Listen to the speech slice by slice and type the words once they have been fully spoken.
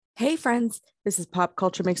Hey friends, this is Pop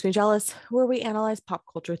Culture Makes Me Jealous, where we analyze pop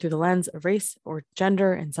culture through the lens of race or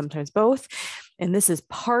gender and sometimes both. And this is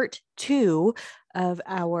part 2 of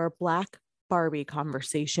our Black Barbie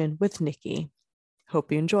conversation with Nikki.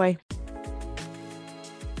 Hope you enjoy.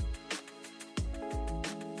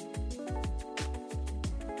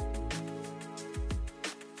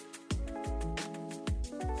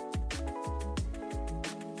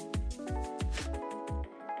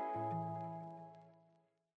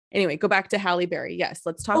 Anyway, go back to Halle Berry. Yes,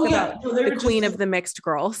 let's talk about the queen of the mixed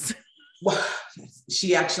girls. Well,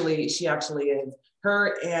 she actually is.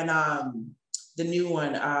 Her and the new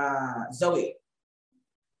one, Zoe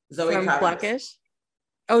From Kravitz. Blackish.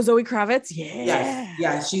 Oh, Zoe Kravitz. Yeah.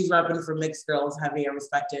 Yes, she's repping for mixed girls, heavy and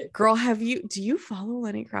respected. Girl, do you follow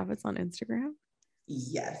Lenny Kravitz on Instagram?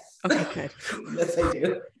 Yes. Okay, good. Yes, I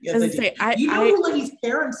do. Yes, I do. Say, you know who Lenny's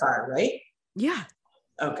parents are, right? Yeah.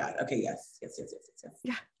 Oh God. Okay. Yes.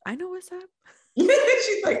 Yeah, I know what's up.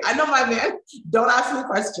 She's like, I know my man. Don't ask me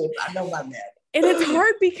questions. I know my man. And it's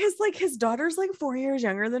hard because like his daughter's like 4 years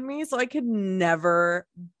younger than me, so I could never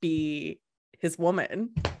be his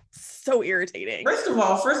woman. So irritating. First of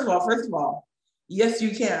all, yes,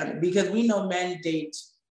 you can, because we know men date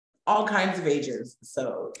all kinds of ages.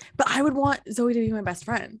 So, but I would want Zoe to be my best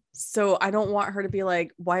friend. So I don't want her to be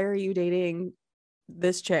like, why are you dating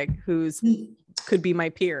this chick who's could be my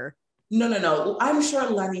peer? No. I'm sure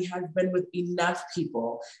Lenny has been with enough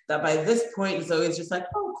people that by this point, Zoe's just like,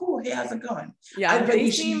 oh, cool. Hey, how's it going? Yeah, I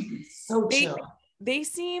bet she's so chill. They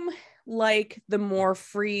seem like the more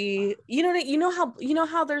free, you know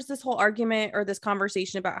how there's this whole argument or this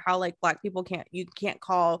conversation about how like Black people we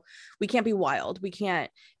can't be wild, we can't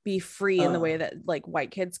be free in the way that like white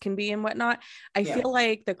kids can be and whatnot. I feel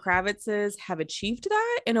like the Kravitzes have achieved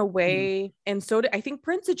that in a way, and so I think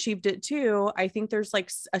Prince achieved it too. I think there's like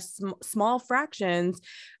a small fractions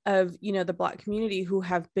of the Black community who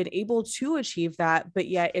have been able to achieve that, but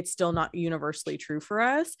yet it's still not universally true for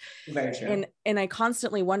us. Very true. And I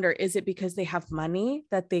constantly wonder, is it because they have money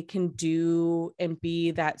that they can do and be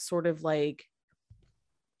that sort of like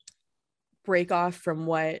break off from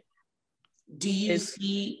what? Do you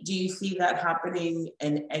see that happening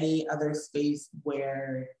in any other space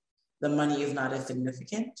where the money is not as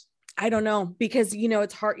significant? I don't know, because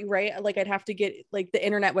it's hard, right? Like I'd have to get like the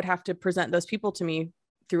internet would have to present those people to me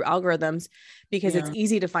through algorithms, because it's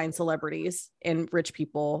easy to find celebrities and rich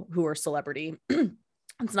people who are celebrity.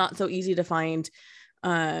 It's not so easy to find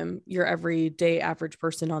your everyday average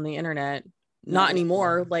person on the internet. Not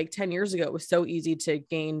anymore. Like 10 years ago, it was so easy to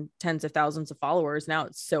gain tens of thousands of followers. Now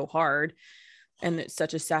it's so hard, and it's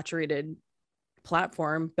such a saturated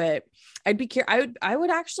platform. But I'd be I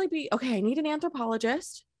would actually be okay. I need an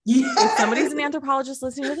anthropologist. Yes. If somebody's an anthropologist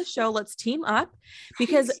listening to the show, let's team up,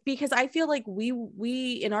 because I feel like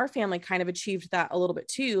we in our family kind of achieved that a little bit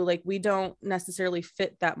too. Like we don't necessarily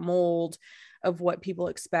fit that mold of what people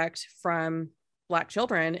expect from Black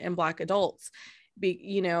children and Black adults,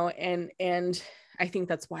 and I think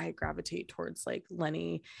that's why I gravitate towards like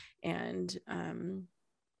Lenny and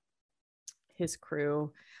his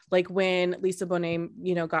crew. Like when Lisa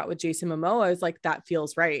Bonet, got with Jason Momoa, I was like, that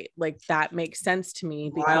feels right. Like that makes sense to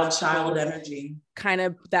me. Wild child energy. Kind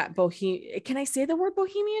of that bohemian. Can I say the word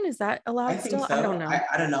bohemian? Is that allowed still? So. I don't know.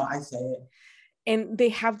 I don't know. I say it. And they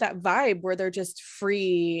have that vibe where they're just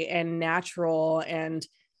free and natural and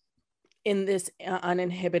in this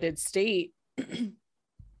uninhibited state.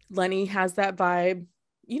 Lenny has that vibe.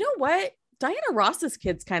 You know what? Diana Ross's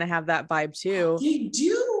kids kind of have that vibe too.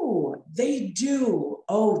 They do.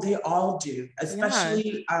 Oh, they all do.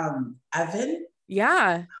 Especially Evan.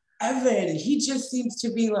 Yeah. Evan, he just seems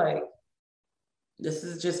to be like, this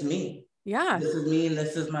is just me. Yeah. This is me and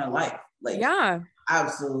this is my life. Like, yeah.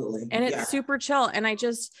 Absolutely. And it's super chill. And I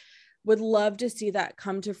just would love to see that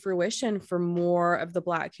come to fruition for more of the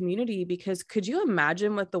Black community, because could you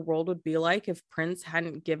imagine what the world would be like if Prince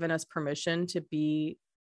hadn't given us permission to be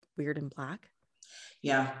weird and Black?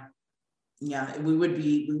 Yeah. We would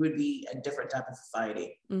be a different type of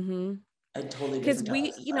society. Mm-hmm. A totally because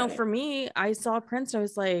different we, for me, I saw Prince and I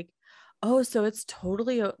was like, oh, so it's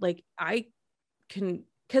totally like I can,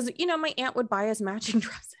 because my aunt would buy us matching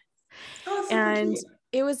dresses. Oh, and cute.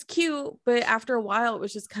 It was cute, but after a while it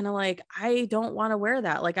was just kind of like, I don't want to wear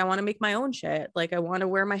that. Like I want to make my own shit. Like I want to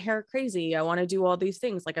wear my hair crazy. I want to do all these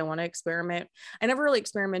things. Like I want to experiment. I never really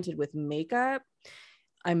experimented with makeup.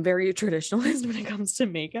 I'm very traditionalist when it comes to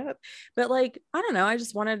makeup, but like, I don't know. I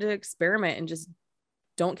just wanted to experiment and just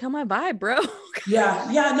don't kill my vibe, bro.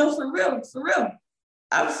 Yeah. No, for real.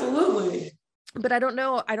 Absolutely. But I don't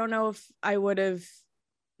know if I would have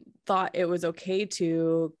thought it was okay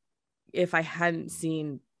to, if I hadn't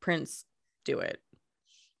seen Prince do it.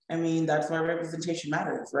 I mean, that's why representation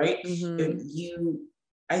matters, right?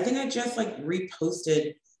 I think I just like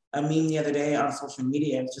reposted a meme the other day on social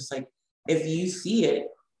media. It's just like, if you see it,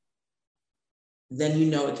 then you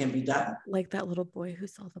know it can be done. Like that little boy who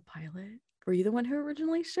saw the pilot. Were you the one who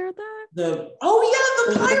originally shared that? The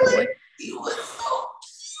pilot. He was so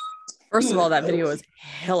First of all, that video was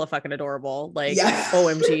hella fucking adorable. Like,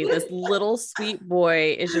 OMG, this little sweet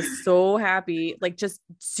boy is just so happy. Like, just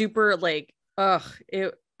super, like, Yeah,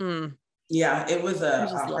 it was a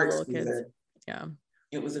heart squeezer. Yeah.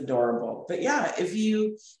 It was adorable. But yeah, if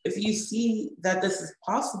you see that this is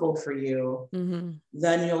possible for you,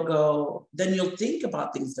 then you'll think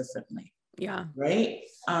about things differently. Yeah. Right.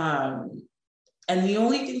 And the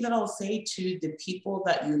only thing that I'll say to the people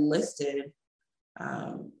that you listed,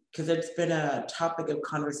 because it's been a topic of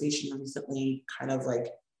conversation recently, kind of like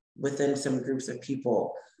within some groups of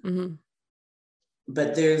people.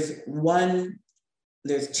 But there's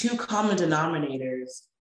two common denominators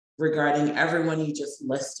regarding everyone you just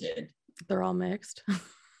listed. They're all mixed.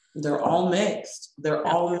 They're all mixed. They're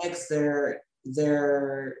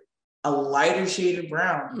a lighter shade of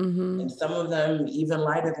brown, and some of them even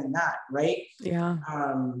lighter than that, right? Yeah.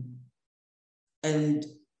 And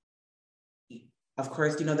of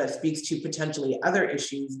course, that speaks to potentially other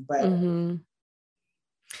issues, but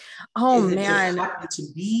oh is it man, just happen to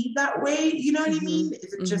be that way? You know what I mean?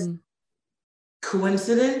 Is it just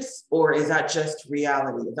coincidence, or is that just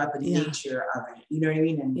reality? Is that the nature of it? You know what I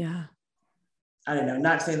mean? And I don't know,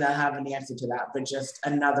 not saying that I have an answer to that, but just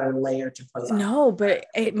another layer to put on. No, but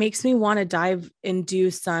it makes me want to dive and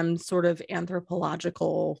do some sort of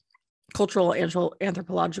cultural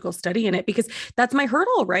anthropological study in it, because that's my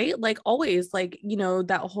hurdle, right? Like always, like,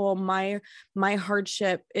 that whole my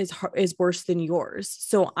hardship is worse than yours.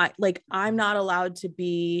 So I'm not allowed to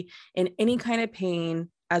be in any kind of pain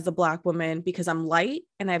as a Black woman because I'm light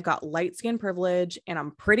and I've got light skin privilege and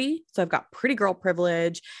I'm pretty. So I've got pretty girl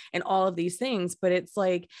privilege and all of these things. But it's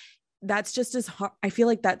like, that's just as hard. I feel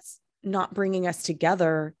like that's not bringing us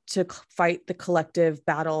together to fight the collective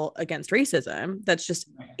battle against racism. That's just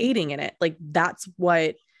aiding in it. Like, that's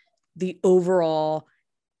what the overall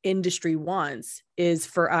industry wants, is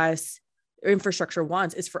for us, infrastructure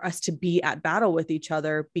wants, is for us to be at battle with each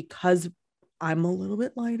other, because I'm a little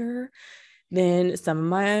bit lighter than some of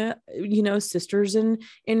my, sisters in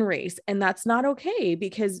race. And that's not okay,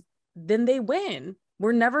 because then they win.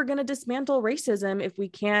 We're never going to dismantle racism if we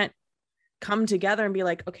can't come together and be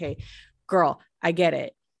like, okay, girl, I get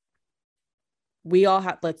it. We all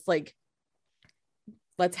have,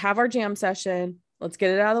 let's have our jam session. Let's get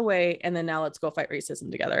it out of the way. And then now let's go fight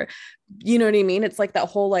racism together. You know what I mean? It's like that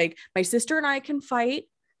whole, like, my sister and I can fight,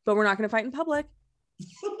 but we're not going to fight in public.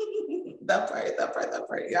 That part.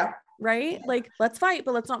 Yeah. Right? Yeah. Like, let's fight,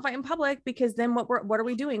 but let's not fight in public, because then what are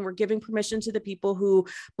we doing? We're giving permission to the people who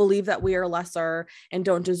believe that we are lesser and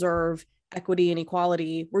don't deserve equity and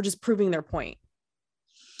equality. We're just proving their point.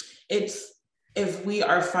 It's, if we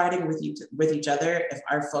are fighting with each other, if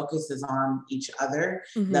our focus is on each other,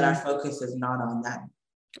 then our focus is not on them.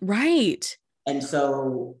 Right. And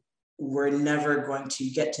so we're never going to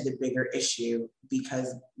get to the bigger issue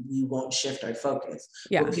because we won't shift our focus.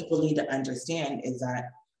 Yeah. What people need to understand is that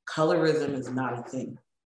colorism is not a thing.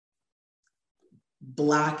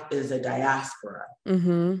 Black is a diaspora.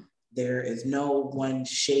 There is no one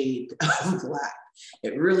shade of Black.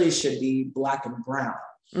 It really should be Black and brown,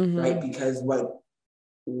 right? Because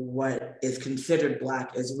what is considered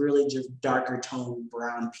Black is really just darker toned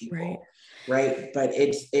brown people, right? But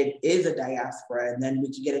it is a diaspora. And then we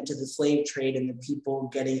can get into the slave trade and the people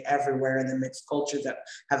getting everywhere and the mixed cultures that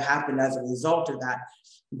have happened as a result of that.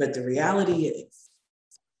 But the reality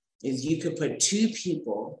is you could put 2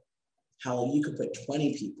 people, hell, you could put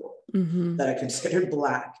 20 people that are considered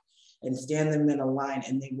Black and stand them in a line,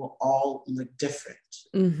 and they will all look different.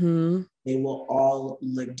 They will all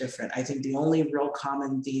look different. I think the only real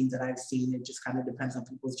common theme that I've seen, it just kind of depends on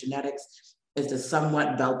people's genetics, is the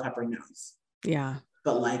somewhat bell pepper nose. Yeah.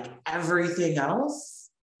 But like everything else,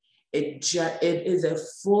 it is a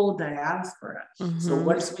full diaspora. So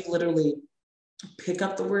once we literally pick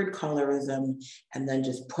up the word colorism and then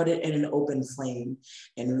just put it in an open flame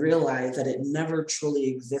and realize that it never truly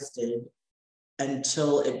existed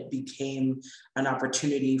until it became an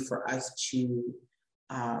opportunity for us to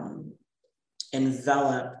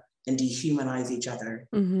envelop and dehumanize each other.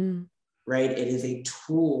 Right? It is a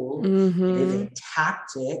tool, it is a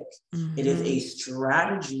tactic, it is a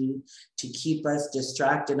strategy to keep us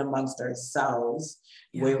distracted amongst ourselves,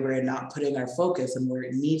 where we're not putting our focus and where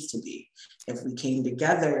it needs to be. If we came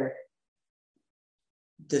together,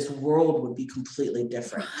 this world would be completely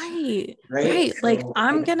different. Right. So like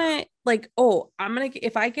I'm gonna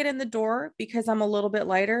if I get in the door because I'm a little bit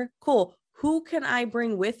lighter, cool. Who can I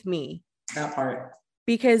bring with me? That part.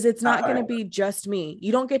 Because it's not going to be just me.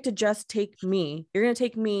 You don't get to just take me. You're going to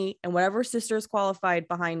take me and whatever sister is qualified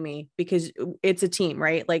behind me, because it's a team,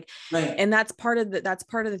 right? Like, right. And that's part of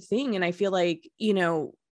the thing. And I feel like, you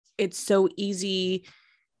know, it's so easy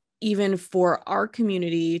even for our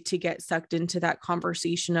community to get sucked into that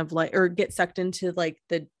conversation of like, or get sucked into like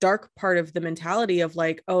the dark part of the mentality of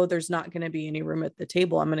like, oh, there's not going to be any room at the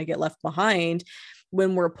table. I'm going to get left behind.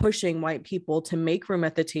 When we're pushing white people to make room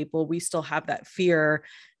at the table, we still have that fear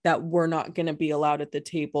that we're not going to be allowed at the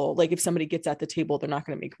table. Like if somebody gets at the table, they're not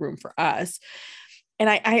going to make room for us. And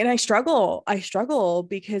I struggle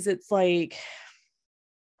because it's like,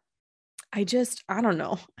 I don't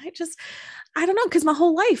know. I don't know. Cause my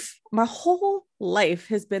whole life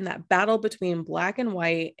has been that battle between black and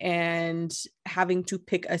white and having to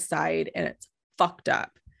pick a side, and it's fucked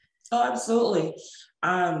up. Oh, absolutely.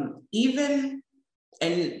 Even,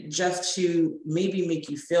 and just to maybe make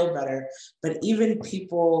you feel better, but even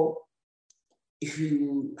people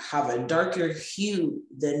who have a darker hue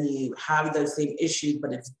than you have those same issues,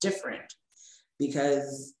 but it's different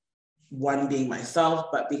because one being myself,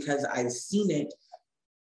 but because I've seen it,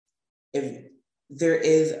 if there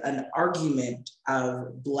is an argument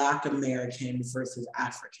of Black American versus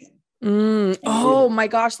African. Oh my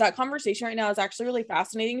gosh, that conversation right now is actually really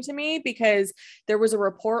fascinating to me, because there was a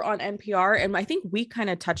report on NPR, and I think we kind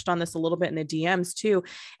of touched on this a little bit in the DMs too.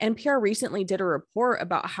 NPR recently did a report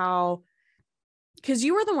about how, because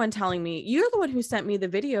you're the one who sent me the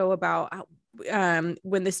video about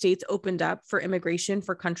when the states opened up for immigration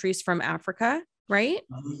for countries from Africa, right?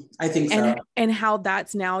 I think so. And how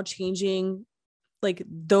that's now changing, like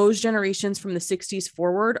those generations from the 60s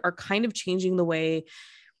forward are kind of changing the way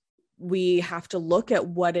we have to look at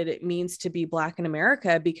what it means to be Black in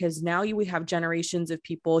America, because now we have generations of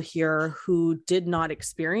people here who did not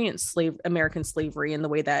experience American slavery in the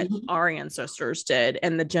way that our ancestors did,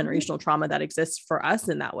 and the generational trauma that exists for us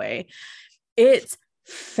in that way. It's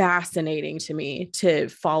fascinating to me to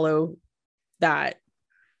follow that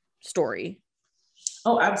story.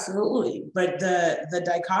 Oh, absolutely. But the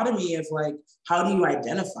dichotomy of like, how do you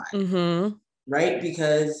identify? Right?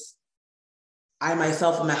 Because I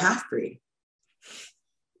myself am a half-breed,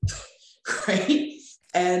 right?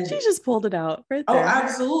 And she just pulled it out right there. Oh,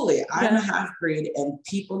 absolutely. I'm a half-breed, and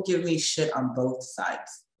people give me shit on both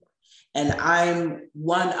sides. And I'm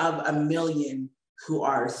one of a million who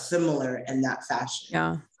are similar in that fashion.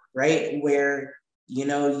 Yeah. Right? Where, you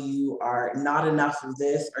know, you are not enough of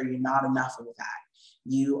this, or you're not enough of that.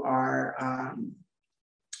 You are,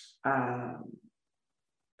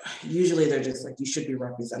 usually they're just like, you should be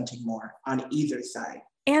representing more on either side.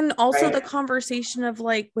 And also the conversation of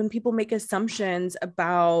like, when people make assumptions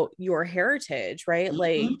about your heritage, right?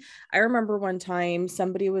 Like I remember one time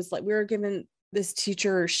somebody was like, we were given this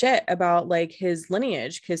teacher shit about like his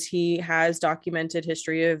lineage, because he has documented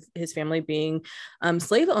history of his family being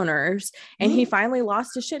slave owners, and he finally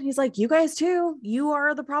lost his shit. He's like, you guys too, you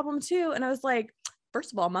are the problem too. And I was like,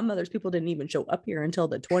 first of all, my mother's people didn't even show up here until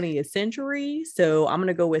the 20th century. So I'm going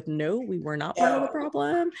to go with no, we were not part of the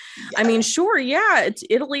problem. Yeah. I mean, sure. Yeah.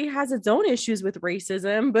 Italy has its own issues with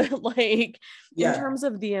racism, but like in terms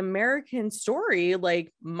of the American story,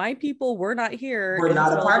 like my people were not here. We're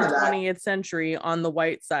not a part of the 20th century on the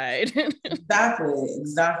white side. Exactly.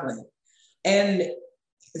 And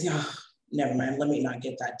yeah, never mind. Let me not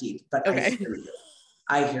get that deep, but okay.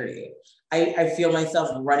 I hear you. I feel myself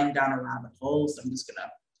running down a rabbit hole, so I'm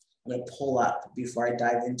gonna pull up before I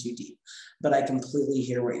dive in too deep. But I completely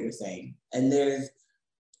hear what you're saying. And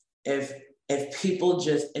if people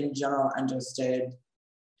just in general understood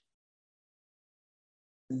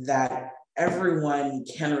that everyone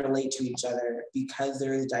can relate to each other because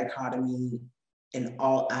there is dichotomy in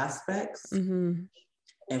all aspects,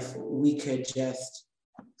 if we could just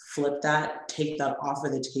flip that, take that off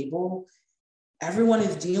of the table. Everyone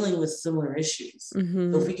is dealing with similar issues. So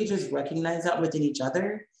if we could just recognize that within each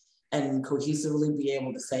other and cohesively be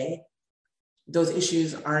able to say, those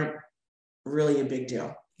issues aren't really a big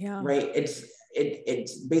deal, right?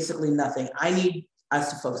 It's basically nothing. I need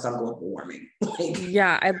us to focus on global warming.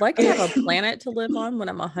 I'd like to have a planet to live on when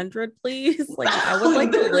I'm 100, please. Like I would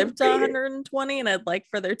like to live to 120, and I'd like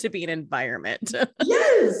for there to be an environment.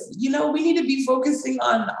 Yes, you know, we need to be focusing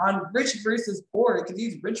on rich versus poor, because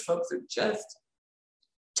these rich folks are just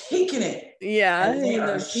taking it. Yeah, they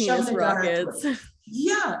are penis rockets.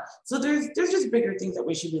 Yeah, so there's just bigger things that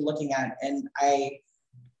we should be looking at, and I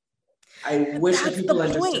wish that people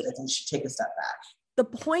understood that they should take a step back. the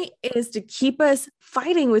point is to keep us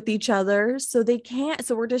fighting with each other so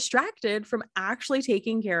we're distracted from actually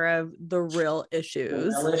taking care of the real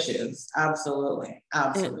issues. The real issues. Absolutely.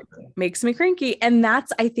 It makes me cranky. And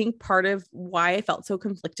that's, I think, part of why I felt so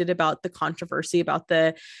conflicted about the controversy about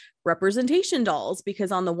the representation dolls,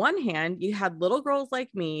 because on the one hand, you had little girls like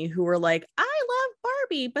me who were like, I love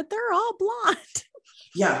Barbie, but they're all blonde.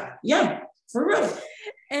 Yeah. For real.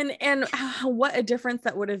 And what a difference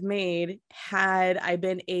that would have made had I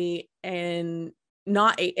been had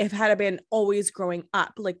I been always growing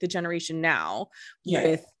up like the generation now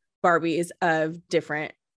with Barbies of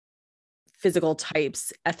different physical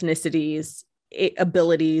types, ethnicities,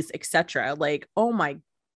 abilities, etc. Like, oh my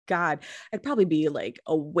God, I'd probably be like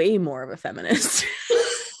a way more of a feminist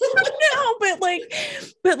now, but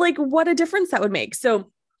like what a difference that would make.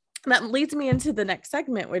 So that leads me into the next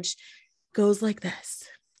segment, which goes like this.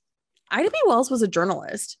 Ida B. Wells was a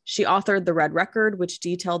journalist. She authored The Red Record, which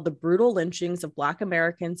detailed the brutal lynchings of Black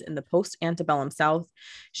Americans in the post-antebellum South.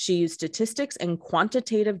 She used statistics and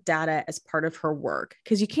quantitative data as part of her work,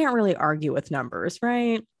 because you can't really argue with numbers,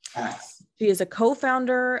 right? Yes. She is a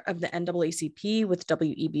co-founder of the NAACP with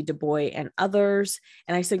W.E.B. Du Bois and others.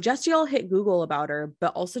 And I suggest you all hit Google about her,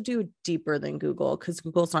 but also do deeper than Google, because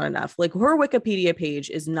Google's not enough. Like, her Wikipedia page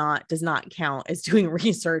does not count as doing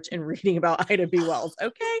research and reading about Ida B. Wells.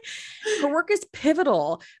 Okay. Her work is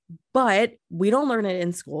pivotal, but we don't learn it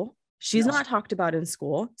in school. She's not talked about in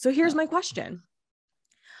school. So here's my question.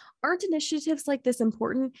 Aren't initiatives like this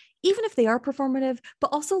important, even if they are performative, but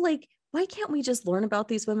also like, why can't we just learn about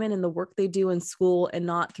these women and the work they do in school and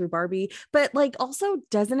not through Barbie? But like, also,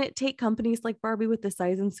 doesn't it take companies like Barbie with the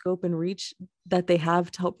size and scope and reach that they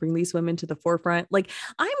have to help bring these women to the forefront? Like,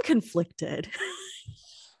 I'm conflicted.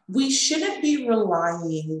 We shouldn't be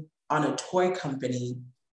relying on a toy company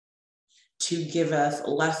to give us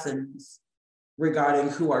lessons regarding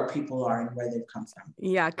who our people are and where they've come from.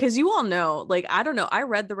 Yeah, because you all know, like, I don't know. I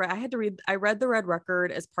read The Red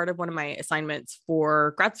Record as part of one of my assignments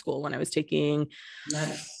for grad school when I was taking.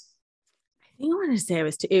 Nice. I think I want to say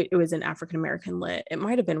it was an African American lit. It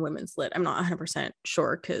might have been women's lit. I'm not 100%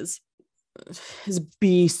 sure because it's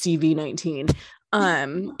BCV 19.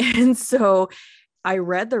 And so I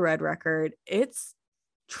read The Red Record. It's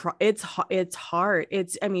hard.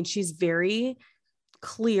 I mean, she's very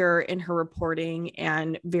clear in her reporting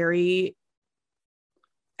and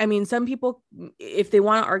some people, if they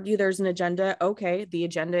want to argue there's an agenda, okay, the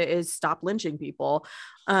agenda is stop lynching people.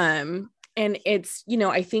 And it's,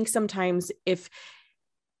 I think sometimes if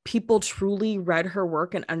people truly read her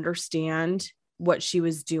work and understand what she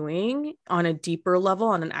was doing on a deeper level,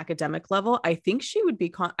 on an academic level, I think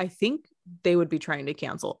I think they would be trying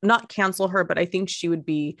to not cancel her, but I think she would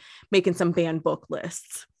be making some banned book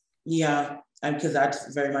lists. Yeah, because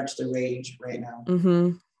that's very much the rage right now.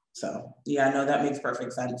 Mm-hmm. So yeah, no, that makes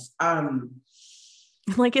perfect sense.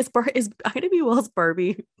 Like, is Ida B. Wells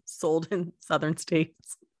Barbie sold in southern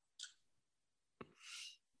states?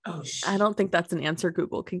 Oh, I don't think that's an answer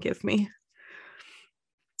Google can give me.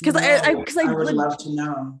 Because I would love to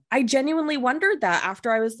know. I genuinely wondered that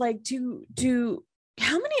after I was like,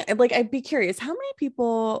 how many, like, I'd be curious, how many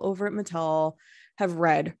people over at Mattel have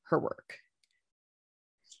read her work?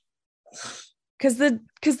 Because the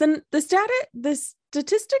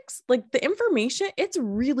statistics, like the information, it's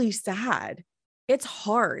really sad. It's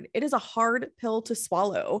hard. It is a hard pill to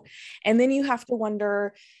swallow. And then you have to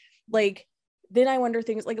wonder, like, then I wonder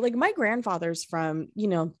things like my grandfather's from,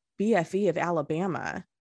 BFE of Alabama,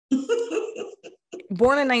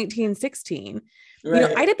 born in 1916.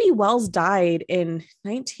 Right. Ida B. Wells died in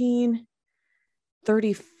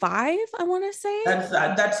 1935, I want to say.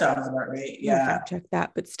 That sounds about right. Yeah. Fact check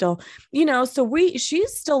that, but still, so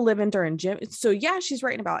she's still living during Jim. So yeah, she's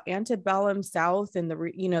writing about antebellum South and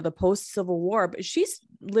the post Civil War, but she's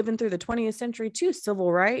living through the 20th century too.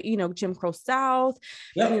 Civil right, Jim Crow South.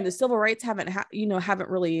 Yep. The civil rights haven't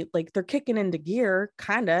really, like, they're kicking into gear,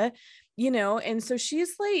 kind of, and so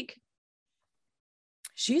she's like.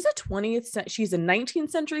 She's a 19th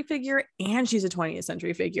century figure and she's a 20th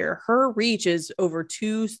century figure. Her reach is over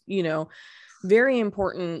two, very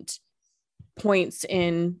important points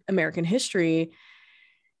in American history.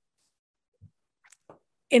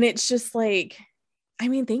 And it's just like, I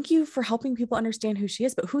mean, thank you for helping people understand who she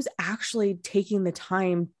is, but who's actually taking the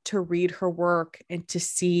time to read her work and to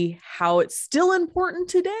see how it's still important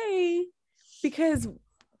today? Because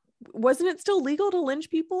wasn't it still legal to lynch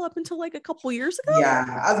people up until like a couple years ago? Yeah,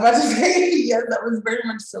 I was about to say, yes, that was very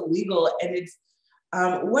much still legal. And it's,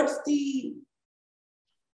 what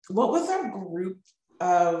was our group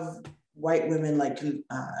of white women like? The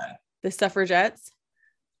suffragettes?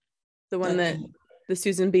 The The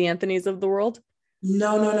Susan B. Anthony's of the world?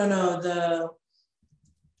 No. The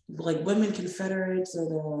like women Confederates or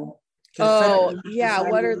the Confederate yeah,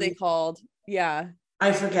 what are they called? Yeah.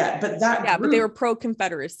 I forget, but that group, but they were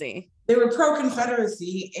pro-Confederacy. They were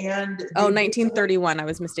pro-Confederacy, and 1931. I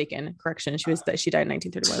was mistaken. Correction. She died in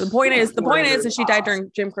 1931. The point is she died during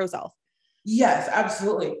Jim Crow's South. Yes,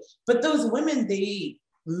 absolutely. But those women, they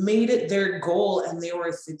made it their goal, and they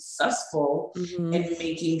were successful in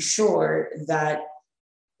making sure that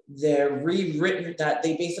that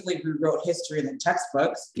they basically rewrote history in the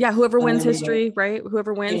textbooks. Yeah, whoever wins history, right?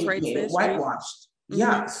 Whoever wins writes this. Whitewashed.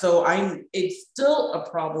 Yeah, so it's still a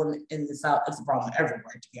problem in the South. It's a problem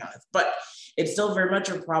everywhere, to be honest, but it's still very much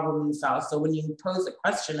a problem in the South. So when you pose the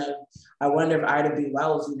question of, I wonder if Ida B.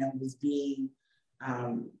 Wells, was being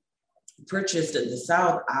purchased in the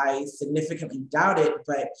South, I significantly doubt it,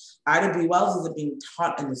 but Ida B. Wells isn't being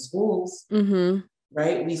taught in the schools,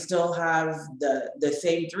 right? We still have the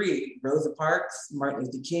same three: Rosa Parks, Martin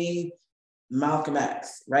Luther King, Malcolm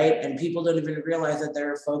X, right? And people don't even realize that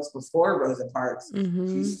there are folks before Rosa Parks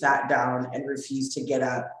who sat down and refused to get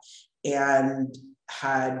up and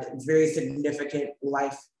had very significant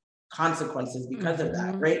life consequences because of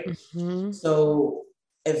that, right? So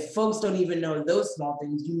if folks don't even know those small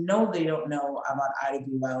things, they don't know about Ida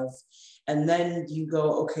B. Wells. And then you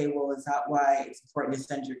go, okay, well, is that why it's important to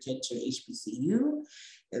send your kid to HBCU?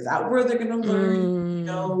 Is that where they're going to learn,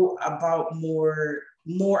 about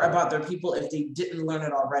more about their people if they didn't learn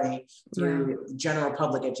it already through general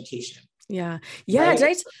public education? Yeah.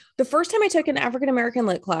 Right? The first time I took an African-American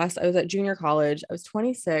lit class, I was at junior college. I was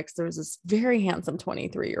 26. There was this very handsome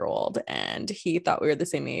 23-year-old, and he thought we were the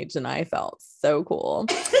same age, and I felt so cool.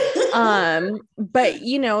 But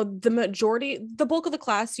the bulk of the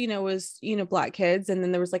class, was, Black kids. And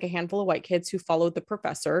then there was like a handful of white kids who followed the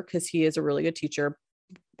professor because he is a really good teacher.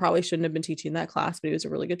 Probably shouldn't have been teaching that class, but he was a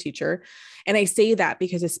really good teacher. And I say that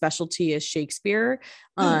because his specialty is Shakespeare.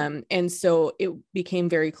 And so it became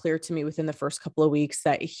very clear to me within the first couple of weeks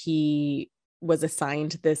that he was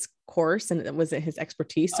assigned this course and it wasn't his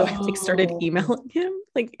expertise. So I started emailing him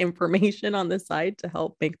like information on the side to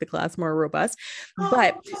help make the class more robust.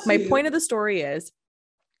 But my point of the story is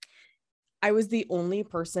I was the only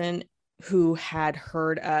person who had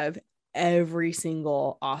heard of every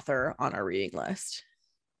single author on our reading list.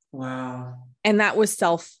 Wow. And that was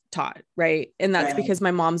self-taught, right? And that's because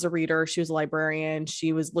my mom's a reader. She was a librarian.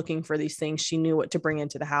 She was looking for these things. She knew what to bring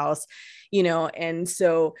into the house, and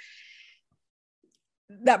so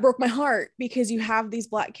that broke my heart because you have these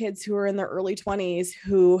Black kids who are in their early 20s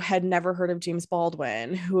who had never heard of James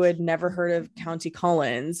Baldwin, who had never heard of County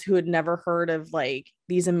Collins, who had never heard of like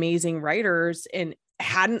these amazing writers and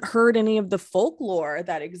hadn't heard any of the folklore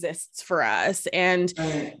that exists for us. And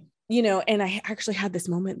and I actually had this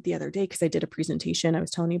moment the other day because I did a presentation I was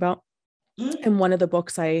telling you about. And one of the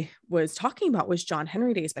books I was talking about was John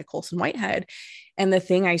Henry Days by Colson Whitehead. And the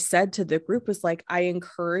thing I said to the group was like, I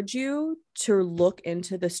encourage you to look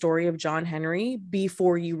into the story of John Henry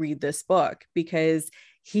before you read this book, because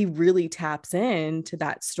he really taps into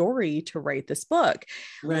that story to write this book.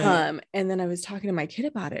 And then I was talking to my kid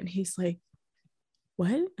about it and he's like,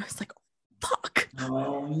 what? I was like, fuck.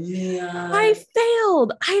 Oh yeah. I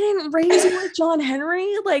failed. I didn't raise you with John Henry.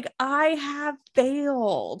 Like I have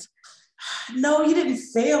failed. No, you didn't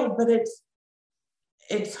fail, but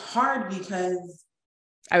it's hard because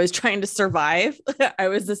I was trying to survive. I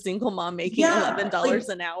was a single mom making $11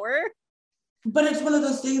 an hour. But it's one of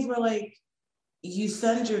those things where like you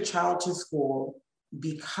send your child to school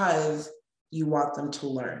because you want them to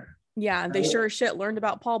learn. Yeah, right? They sure as shit learned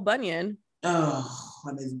about Paul Bunyan. Oh,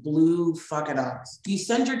 on his blue fucking eyes. You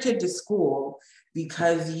send your kid to school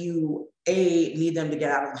because you need them to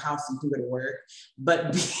get out of the house and go to work,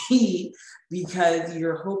 but B, because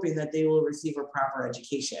you're hoping that they will receive a proper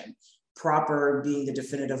education. Proper being the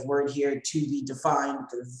definitive word here, to be defined,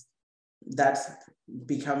 because that's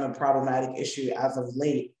become a problematic issue as of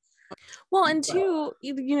late. Well, and two,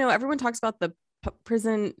 everyone talks about the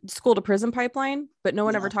school to prison pipeline, but no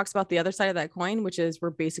one ever talks about the other side of that coin, which is we're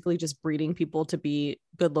basically just breeding people to be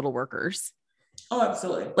good little workers. Oh,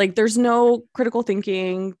 absolutely. Like there's no critical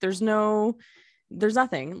thinking. There's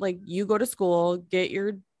nothing. Like you go to school, get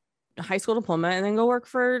your high school diploma, and then go work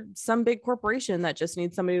for some big corporation that just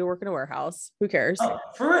needs somebody to work in a warehouse. Who cares? Oh,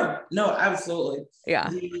 for real. No, absolutely. Yeah.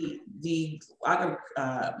 The lack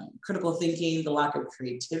of critical thinking, the lack of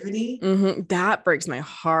creativity. That breaks my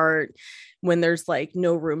heart when there's like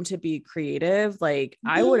no room to be creative. Like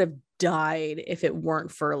I would have died if it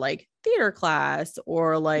weren't for like theater class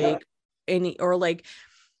or like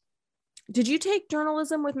did you take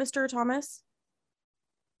journalism with Mr. Thomas?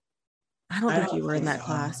 I don't think you were in that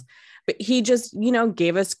class, but he just, you know,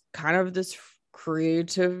 gave us kind of this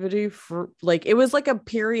creativity for like, it was like a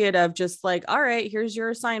period of just like, all right, here's your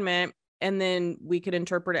assignment. And then we could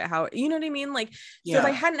interpret it how, you know what I mean? Like, so if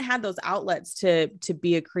I hadn't had those outlets to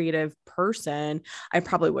be a creative person, I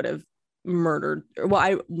probably would have murdered. Well,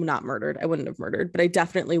 I wouldn't have murdered, but I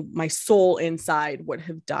definitely, my soul inside would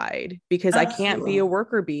have died because I can't be a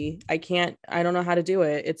worker bee. I don't know how to do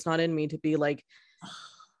it. It's not in me to be like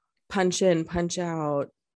punch in, punch out.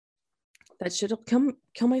 That should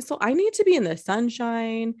kill my soul. I need to be in the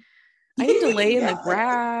sunshine. I need to lay in the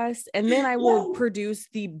grass, and then I will produce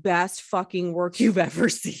the best fucking work you've ever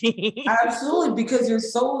seen. Absolutely, because your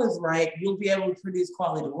soul is right. You'll be able to produce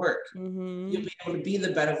quality work. Mm-hmm. You'll be able to be the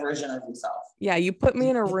better version of yourself. Yeah, you put me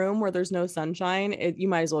in a room where there's no sunshine, you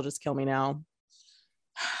might as well just kill me now.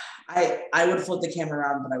 I would flip the camera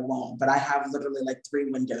around, but I won't. But I have literally like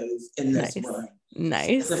 3 windows in this room.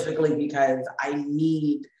 Nice. Specifically because I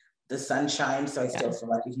need the sunshine, so I still feel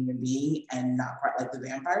like a human being and not quite like the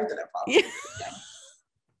vampire that I probably am.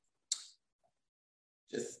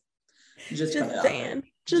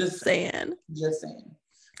 Just saying.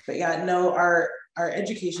 But yeah, no, our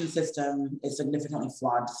education system is significantly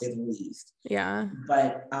flawed, to say the least. Yeah.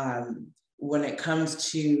 But when it comes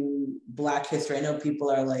to Black history, I know people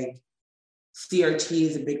are like, CRT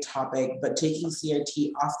is a big topic, but taking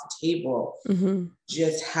CRT off the table,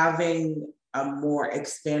 just having a more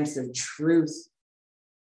expansive truth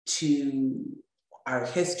to our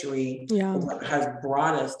history, what has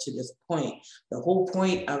brought us to this point. The whole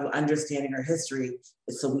point of understanding our history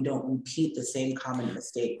is so we don't repeat the same common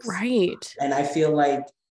mistakes. Right. And I feel like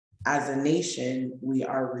as a nation, we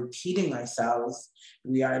are repeating ourselves.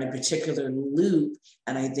 We are in a particular loop.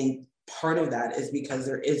 And I think part of that is because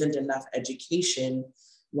there isn't enough education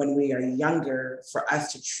when we are younger for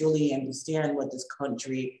us to truly understand what this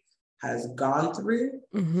country has gone through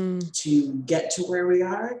to get to where we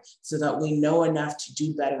are, so that we know enough to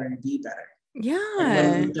do better and be better. Yeah. And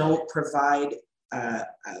when we don't provide a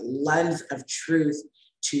lens of truth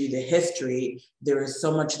to the history, there is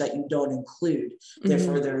so much that you don't include.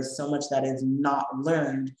 Therefore, there is so much that is not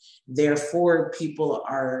learned. Therefore, people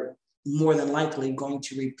are more than likely going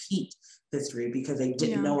to repeat history because they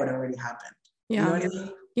didn't know it already happened. Yeah. You know what I mean?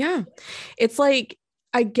 Yeah. It's like,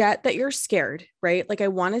 I get that you're scared, right? Like, I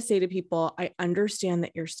want to say to people, I understand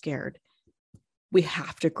that you're scared. We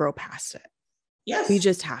have to grow past it. Yes. We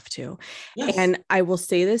just have to. Yes. And I will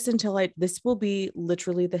say this until this will be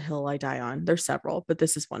literally the hill I die on. There's several, but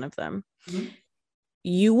this is one of them.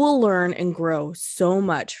 You will learn and grow so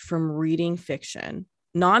much from reading fiction.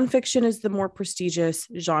 Nonfiction is the more prestigious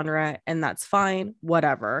genre, and that's fine,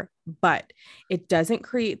 whatever. But it doesn't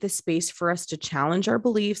create the space for us to challenge our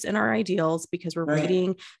beliefs and our ideals because we're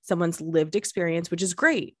reading someone's lived experience, which is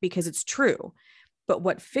great because it's true. But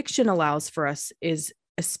what fiction allows for us is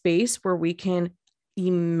a space where we can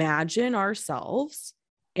imagine ourselves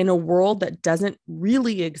in a world that doesn't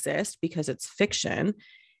really exist because it's fiction.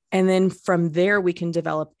 And then from there, we can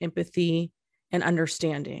develop empathy and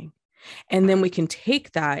understanding. And then we can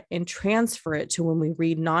take that and transfer it to when we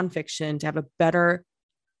read nonfiction to have a better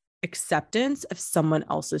acceptance of someone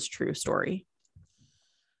else's true story.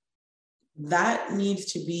 That needs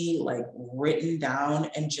to be like written down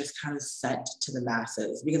and just kind of sent to the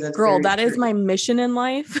masses, because that's that is my mission in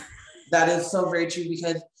life. That is so very true,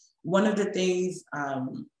 because one of the things,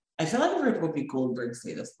 I feel like I've heard Whoopi Goldberg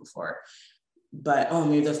say this before, but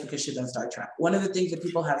maybe that's because she's on Star Trek. One of the things that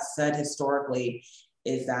people have said historically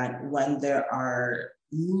is that when there are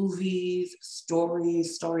movies,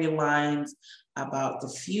 storylines about the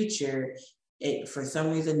future, it for some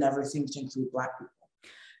reason never seems to include Black people.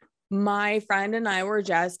 My friend and I were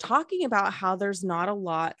just talking about how there's not a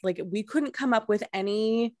lot, like we couldn't come up with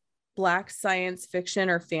any Black science fiction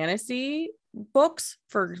or fantasy books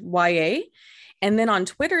for YA. And then on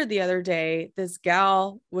Twitter the other day, this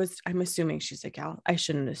gal I'm assuming she's a gal. I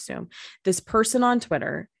shouldn't assume. This person on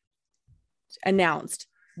Twitter announced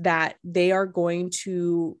that they are going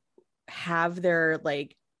to have their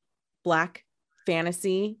like Black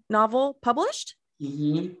fantasy novel published.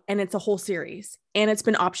 And it's a whole series, and it's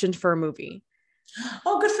been optioned for a movie.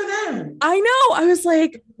 Oh, good for them. I know. I was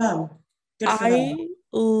like, I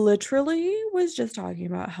literally was just talking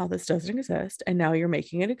about how this doesn't exist, and now you're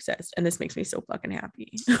making it exist, and this makes me so fucking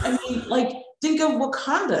happy. I mean, like, think of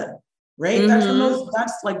Wakanda, right?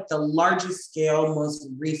 That's like the largest scale, most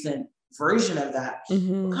recent version of that.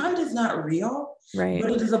 Wakanda is not real, right?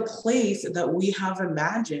 But it is a place that we have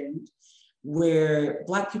imagined where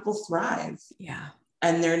Black people thrive. Yeah.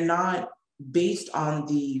 And they're not based on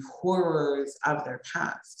the horrors of their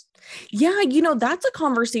past. Yeah, that's a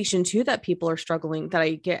conversation too that people are struggling,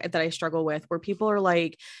 that I struggle with, where people are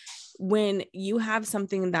like, when you have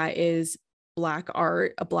something that is Black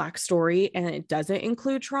art, a Black story, and it doesn't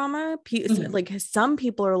include trauma, like some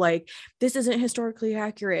people are like, this isn't historically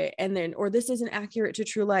accurate, and then, or this isn't accurate to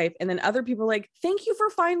true life, and then other people are like, thank you for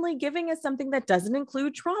finally giving us something that doesn't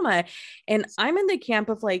include trauma. And I'm in the camp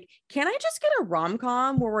of like, can I just get a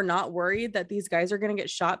rom-com where we're not worried that these guys are going to get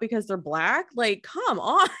shot because they're Black? Like, come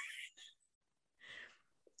on.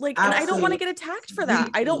 Like, and I don't want to get attacked for that.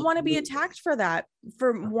 I don't want to be attacked for that,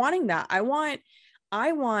 for wanting that. I want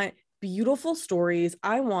beautiful stories.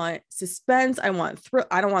 I want suspense. I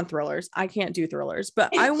don't want thrillers. I can't do thrillers,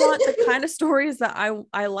 but I want the kind of stories that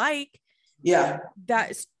I like. Yeah.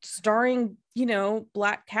 That starring,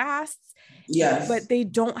 Black casts. Yes. But they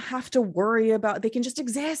don't have to worry about, they can just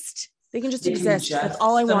exist. That's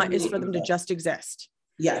all I want, is for them to just exist.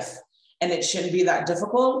 Yes. And it shouldn't be that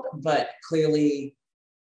difficult, but clearly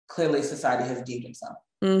society has deemed it so.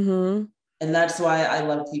 Mm-hmm. And that's why I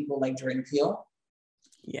love people like Jordan Peele.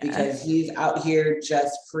 Yeah. Because he's out here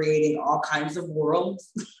just creating all kinds of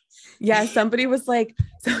worlds. Yeah. Somebody was like,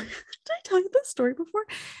 so, did I tell you this story before?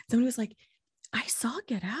 Somebody was like, I saw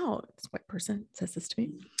Get Out. This white person says this to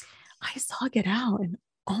me. I saw Get Out, and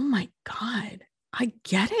oh my God, I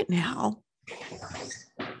get it now.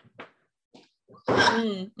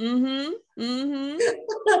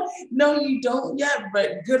 No, you don't yet,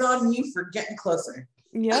 but good on you for getting closer.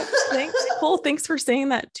 Yep. Thanks, Nicole. Thanks for saying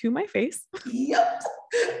that to my face. Yep.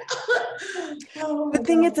 Good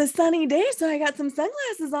thing it's a sunny day, so I got some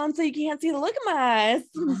sunglasses on so you can't see the look of my eyes.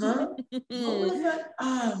 What was that?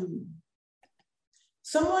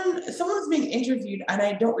 Someone's being interviewed, and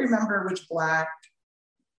I don't remember which Black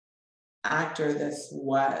actor this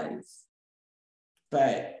was,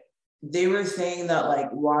 but they were saying that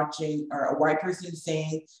like watching, or a white person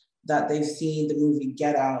saying that they've seen the movie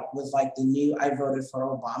Get Out was like the new I voted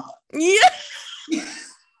for Obama. Yeah.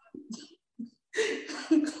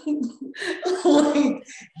 Like,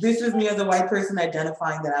 this is me as a white person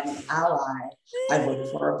identifying that I'm an ally. I voted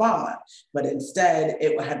for Obama, but instead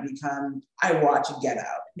it had become, I watch Get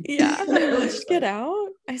Out. Yeah, I watched Get Out.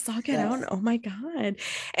 I saw Get Out. Oh my God.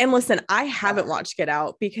 And listen, I haven't watched Get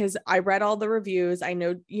Out because I read all the reviews. I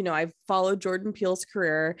know, I've followed Jordan Peele's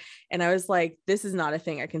career, and I was like, this is not a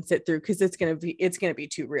thing I can sit through because it's gonna be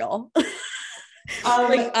too real.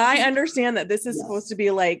 Like, I understand that this is supposed to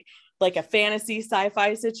be like a fantasy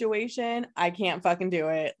sci-fi situation. I can't fucking do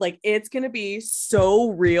it. Like, it's going to be so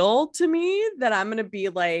real to me that I'm going to be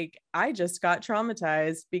like, I just got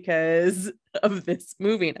traumatized because of this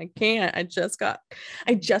movie. And I can't, I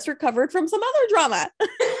just recovered from some other drama.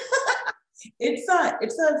 It's a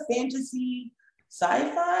fantasy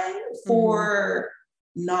sci-fi for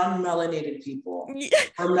non-melanated people.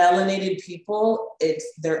 For melanated people, it's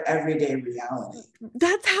their everyday reality.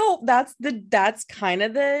 That's kind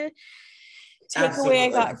of the takeaway I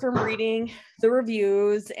got from reading the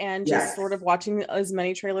reviews and just sort of watching as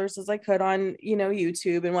many trailers as I could on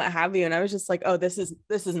YouTube and what have you. And I was just like, oh, this is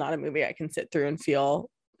not a movie I can sit through and feel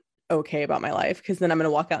okay about my life, because then I'm going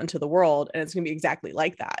to walk out into the world and it's going to be exactly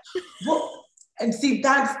like that. Well, and see,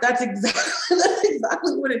 that's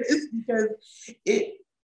exactly what it is, because it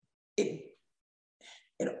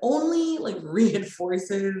only like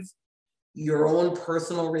reinforces your own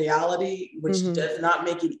personal reality, which does not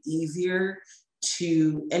make it easier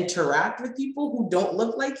to interact with people who don't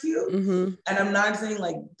look like you. And I'm not saying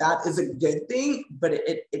like that is a good thing, but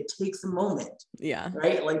it takes a moment. Yeah.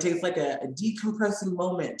 Right? Like, takes like a decompressing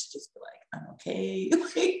moment to just be like, I'm okay.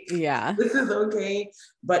 Like, yeah, this is okay.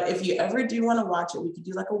 But if you ever do want to watch it, we could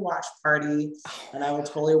do like a watch party, and I will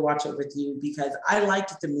totally watch it with you, because I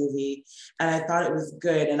liked the movie and I thought it was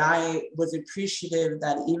good. And I was appreciative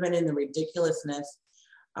that even in the ridiculousness,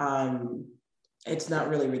 it's not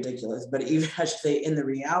really ridiculous, but even I should say in the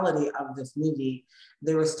reality of this movie,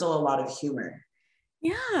 there was still a lot of humor.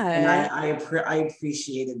 Yeah. And I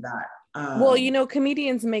appreciated that. Well,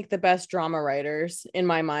 comedians make the best drama writers in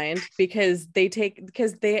my mind, because they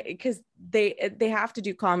have to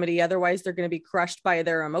do comedy. Otherwise they're going to be crushed by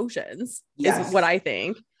their emotions. Yes. Is what I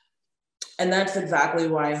think. And that's exactly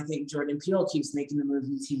why I think Jordan Peele keeps making the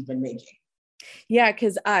movies he's been making. Yeah.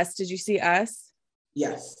 Cause Us, did you see Us?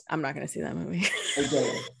 Yes. I'm not going to see that movie.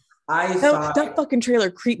 I did. That fucking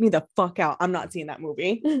trailer creeped me the fuck out. I'm not seeing that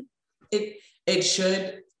movie. It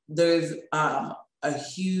should. There's a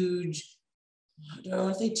huge, do I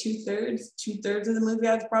want to say two-thirds of the movie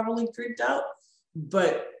I was probably creeped out.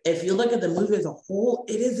 But if you look at the movie as a whole,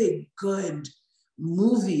 it is a good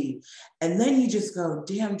movie. And then you just go,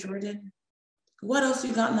 damn, Jordan, what else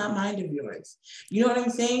you got in that mind of yours? You know what I'm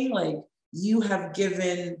saying? Like, you have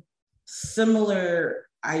given similar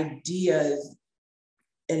ideas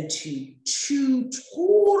into two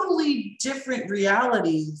totally different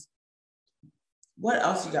realities. What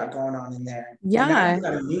else you got going on in there? Yeah. And now he's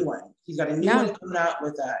got a new one. He's got a new one coming out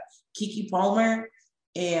with Keke Palmer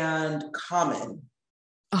and Common.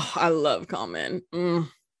 Oh, I love Common. Who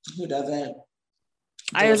doesn't?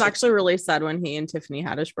 I was actually really sad when he and Tiffany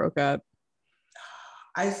Haddish broke up.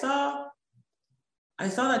 I saw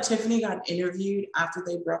that Tiffany got interviewed after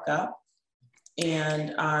they broke up,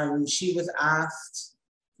 and she was asked,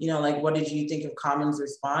 you know, like, what did you think of Common's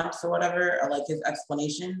response or whatever, or like his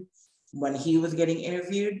explanation when he was getting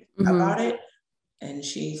interviewed about it. And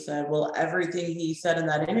she said, well, everything he said in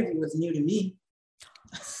that interview was new to me.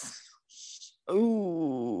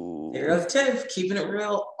 Ooh. There goes Tiff, keeping it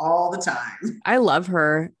real all the time. I love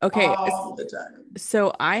her. Okay. All the time.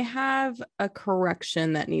 So I have a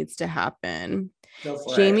correction that needs to happen. Go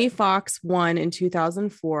for Jamie it. Foxx won in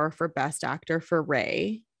 2004 for Best Actor for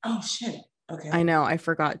Ray. Oh, shit. Okay. I know, I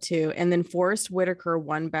forgot to. And then Forrest Whitaker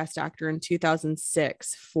won Best Actor in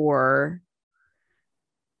 2006 for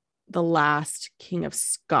The Last King of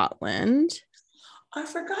Scotland. I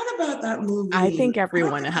forgot about that movie. I think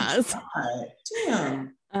everyone has.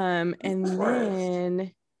 Damn. And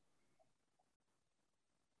then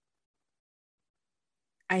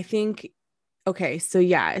I think, okay, so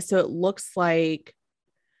yeah, so it looks like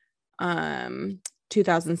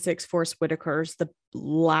 2006 Forrest Whitaker's the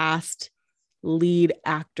last lead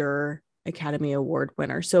actor Academy Award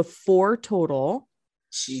winner. So 4 total.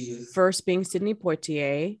 Jeez. First being Sidney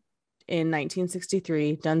Poitier in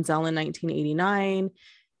 1963, Denzel in 1989.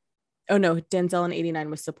 Oh no, Denzel in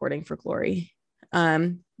 89 was supporting for Glory.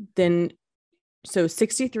 Then so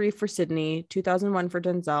 63 for Sidney, 2001 for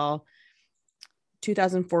Denzel,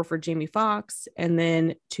 2004 for Jamie Foxx, and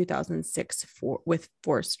then 2006 with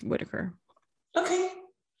Forrest Whitaker. Okay.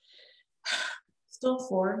 Still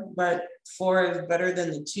 4, but 4 is better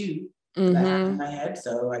than the 2 that I have in my head.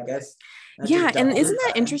 So I guess. Yeah. And isn't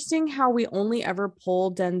that interesting how we only ever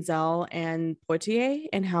pull Denzel and Poitier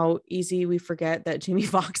and how easy we forget that Jamie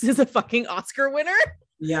Foxx is a fucking Oscar winner?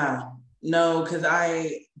 Yeah. No, because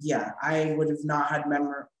I would have not had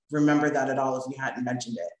remember that at all if you hadn't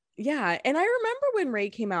mentioned it. Yeah. And I remember when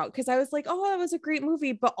Ray came out because I was like, oh, that was a great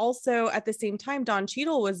movie. But also at the same time, Don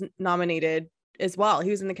Cheadle was nominated as well. He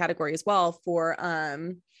was in the category as well for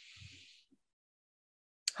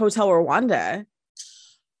Hotel Rwanda.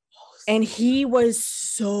 And he was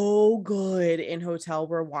so good in Hotel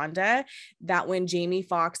Rwanda that when Jamie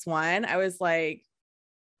Foxx won, I was like,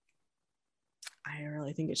 I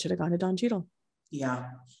really think it should have gone to Don Cheadle. Yeah.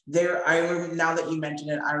 Now that you mention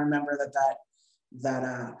it, I remember that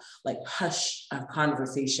like hush of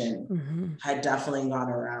conversation had definitely gone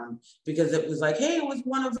around because it was like, hey, it was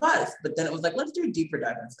one of us, but then it was like, let's do a deeper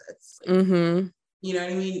dive into this. Like, you know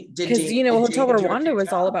what I mean? Because Hotel Rwanda was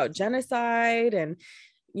all about genocide, and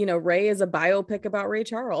Ray is a biopic about Ray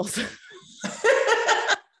Charles.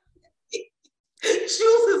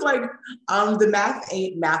 Jules is like, the math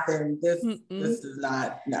ain't mathin'. This is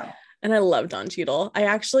not, no. And I love Don Cheadle. I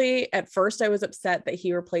actually, at first I was upset that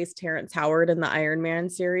he replaced Terrence Howard in the Iron Man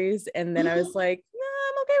series. And then I was like,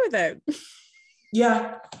 I'm okay with it.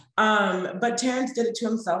 Yeah. But Terrence did it to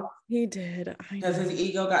himself. He did. Because his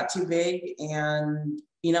ego got too big, and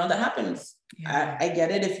that happens. Yeah. I get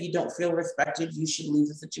it. If you don't feel respected, you should leave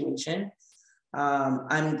the situation.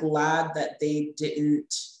 I'm glad that they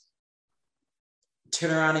didn't turn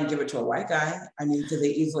around and give it to a white guy. I mean, because they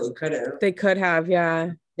easily could have. They could have,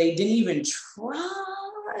 yeah. They didn't even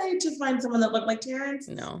try to find someone that looked like Terrence.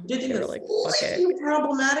 No, they were like, slightly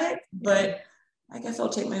problematic, but I guess I'll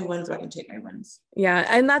take my wins so I can take my wins. Yeah,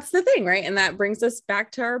 and that's the thing, right? And that brings us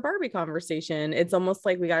back to our Barbie conversation. It's almost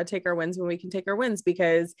like we got to take our wins when we can take our wins,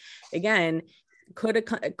 because again, could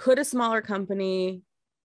a smaller company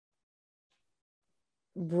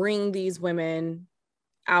bring these women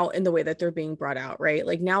out in the way that they're being brought out, right?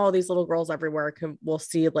 Like now all these little girls everywhere will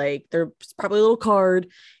see, like, there's probably a little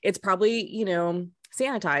card. It's probably,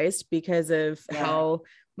 sanitized because of how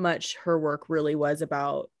much her work really was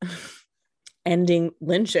about ending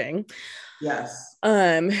lynching. Yes.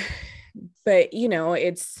 But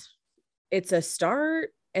it's a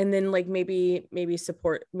start. And then like maybe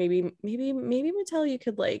support, maybe Mattel, you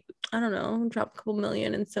could, like, I don't know, drop a couple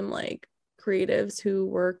million in some like creatives who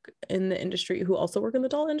work in the industry, who also work in the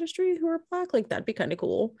doll industry, who are Black. Like that'd be kind of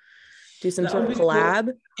cool. Do some sort of collab.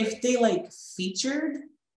 Cool. If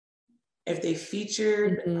they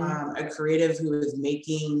featured a creative who is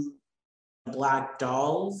making Black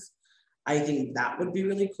dolls, I think that would be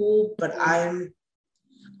really cool. But I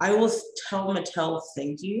will tell Mattel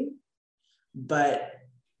thank you, but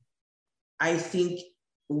I think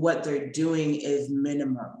what they're doing is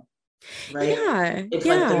minimum, right? Yeah. It's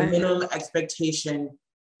like the minimum expectation.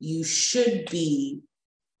 You should be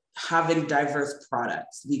having diverse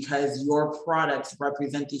products because your products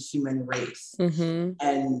represent the human race. Mm-hmm.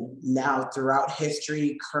 And now throughout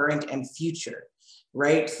history, current and future,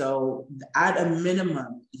 right? So at a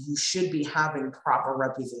minimum, you should be having proper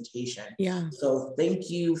representation. Yeah. So thank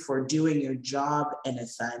you for doing your job in a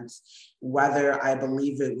sense, whether I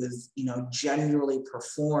believe it was, genuinely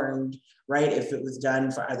performed, right? If it was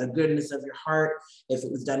done for the goodness of your heart, if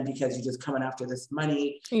it was done because you're just coming after this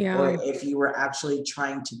money, or if you were actually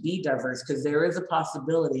trying to be diverse, because there is a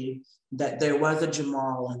possibility that there was a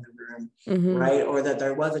Jamal in the room, mm-hmm. right? Or that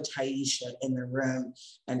there was a Taisha in the room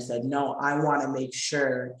and said, no, I want to make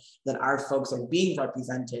sure that our folks are being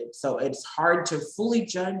represented. So it's hard to fully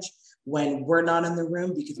judge when we're not in the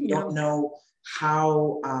room because we don't know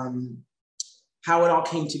how it all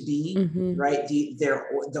came to be, mm-hmm. right?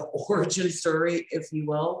 The origin story, if you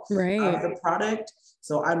will, of the product.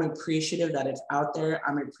 So I'm appreciative that it's out there.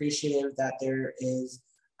 I'm appreciative that there is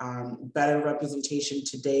better representation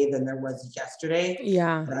today than there was yesterday.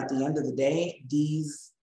 Yeah. But at the end of the day,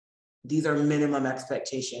 these are minimum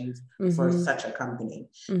expectations mm-hmm. for such a company.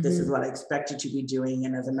 Mm-hmm. This is what I expect you to be doing.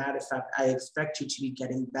 And as a matter of fact, I expect you to be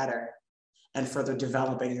getting better and further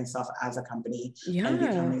developing yourself as a company and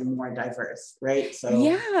becoming more diverse, right? So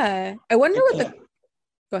I wonder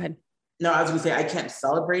go ahead. No, I was gonna say, I can't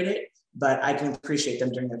celebrate it, but I can appreciate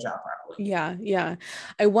them doing their job properly. Yeah.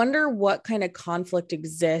 I wonder what kind of conflict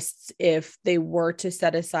exists if they were to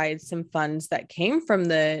set aside some funds that came from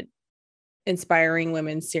the Inspiring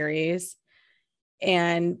Women series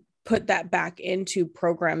and put that back into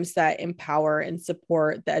programs that empower and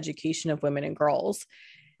support the education of women and girls,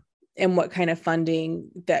 and what kind of funding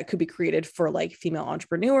that could be created for like female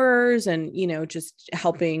entrepreneurs and, just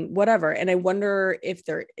helping whatever. And I wonder if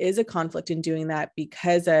there is a conflict in doing that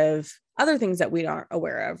because of other things that we aren't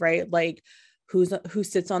aware of, right? Like who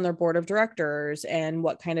sits on their board of directors and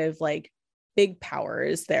what kind of like big power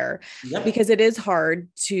is there, because it is hard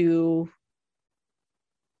to,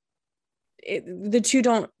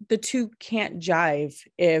 the two can't jive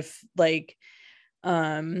if like,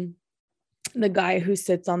 the guy who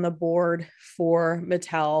sits on the board for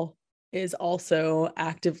Mattel is also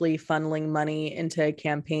actively funneling money into a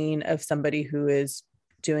campaign of somebody who is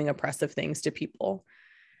doing oppressive things to people.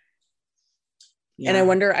 Yeah. And I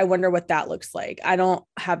wonder what that looks like. I don't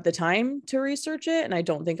have the time to research it, and I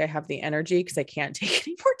don't think I have the energy because I can't take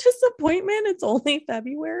any more disappointment. It's only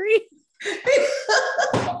February.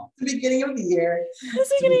 The beginning of the year.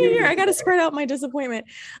 I got to spread out my disappointment.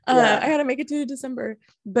 I got to make it to December,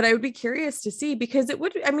 but I would be curious to see, because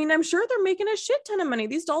I'm sure they're making a shit ton of money.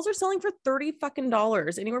 These dolls are selling for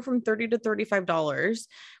 $30, anywhere from $30 to $35.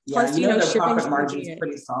 Plus, the profit margin is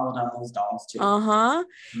pretty solid on those dolls too.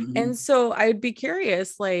 Mm-hmm. And so I'd be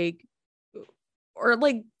curious,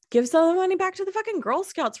 give some of the money back to the fucking Girl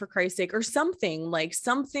Scouts, for Christ's sake, or something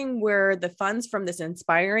where the funds from this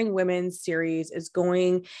Inspiring Women series is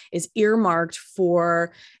earmarked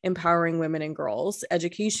for empowering women and girls,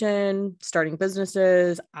 education, starting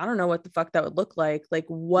businesses. I don't know what the fuck that would look like. Like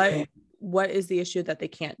what is the issue that they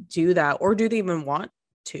can't do that, or do they even want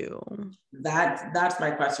to? That's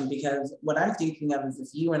my question, because what I'm thinking of is, if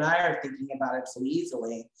you and I are thinking about it so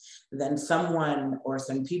easily, then someone or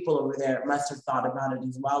some people over there must have thought about it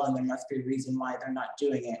as well, and there must be a reason why they're not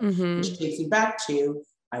doing it. Mm-hmm. Which takes me back to,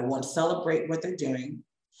 I won't celebrate what they're doing,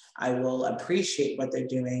 I will appreciate what they're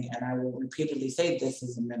doing, and I will repeatedly say this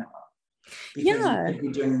is a minimum. Because you could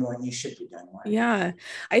be doing more and you should be doing more. Yeah.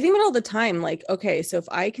 I think about all the time, like, okay, so if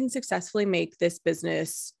I can successfully make this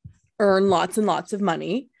business earn lots and lots of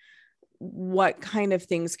money, what kind of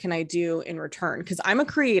things can I do in return? Because I'm a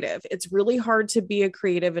creative. It's really hard to be a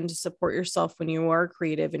creative and to support yourself when you are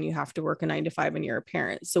creative and you have to work a 9 to 5 and you're a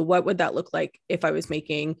parent. So what would that look like if I was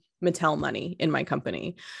making Mattel money in my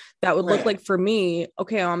company? That would look like, for me,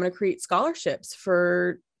 okay, I'm going to create scholarships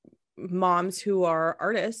for moms who are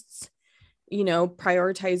artists,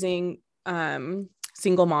 prioritizing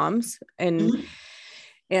single moms and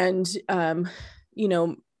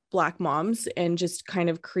Black moms, and just kind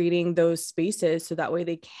of creating those spaces so that way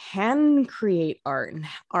they can create art and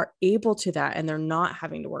are able to that, and they're not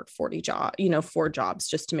having to work 4 jobs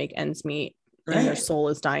just to make ends meet, and their soul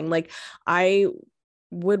is dying. Like, I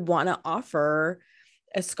would want to offer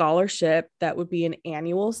a scholarship that would be an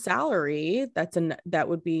annual salary that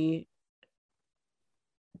would be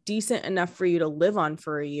decent enough for you to live on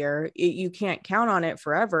for a year. You can't count on it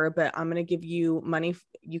forever, but I'm going to give you money.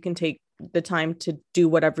 You can take the time to do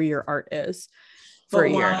whatever your art is for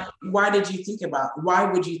a year. Why would you think of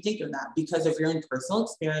that? Because of your own personal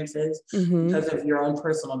experiences, because of your own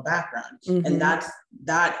personal background. And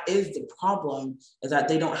that is the problem, is that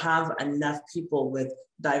they don't have enough people with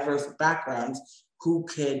diverse backgrounds who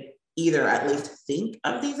could either at least think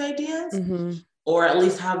of these ideas or at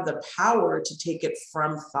least have the power to take it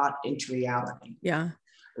from thought into reality. Yeah.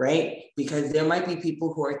 Right? Because there might be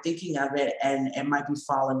people who are thinking of it and it might be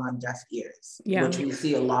falling on deaf ears, which we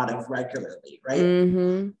see a lot of regularly,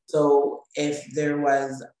 right? So if there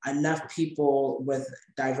was enough people with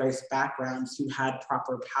diverse backgrounds who had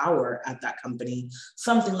proper power at that company,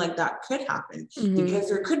 something like that could happen. Because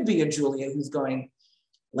there could be a Julia who's going,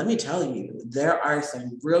 let me tell you, there are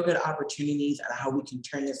some real good opportunities on how we can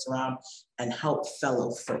turn this around and help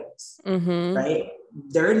fellow folks, right?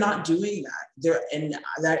 They're not doing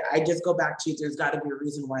that. I just go back to, there's got to be a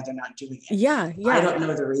reason why they're not doing it. Yeah. I don't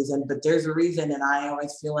know the reason, but there's a reason, and I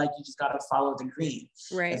always feel like you just got to follow the green.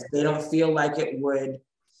 Right. If they don't feel like it would,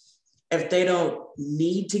 if they don't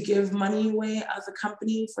need to give money away as a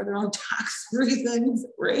company for their own tax reasons,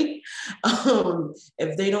 right?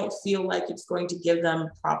 If they don't feel like it's going to give them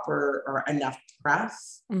proper or enough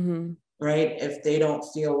press, right? If they don't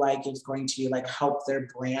feel like it's going to like help their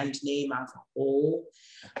brand name as a whole.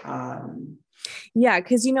 Yeah,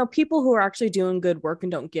 because people who are actually doing good work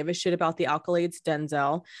and don't give a shit about the accolades,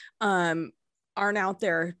 Denzel, aren't out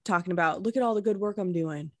there talking about, look at all the good work I'm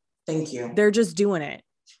doing. Thank you. They're just doing it.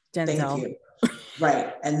 Denzel. Thank you.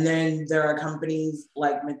 Right. And then there are companies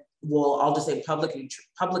like, well, I'll just say publicly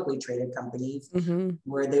traded companies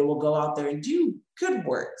where they will go out there and do good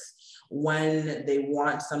works when they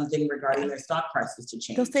want something regarding their stock prices to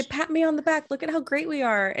change. They'll say, pat me on the back. Look at how great we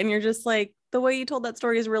are. And you're just like, the way you told that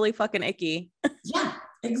story is really fucking icky. Yeah,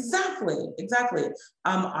 exactly.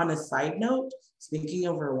 On a side note, speaking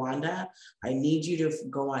of Rwanda, I need you to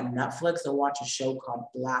go on Netflix and watch a show called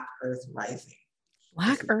Black Earth Rising.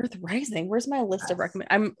 Black Earth Rising. Where's my list of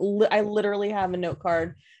I literally have a note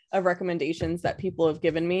card of recommendations that people have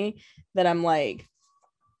given me that I'm like,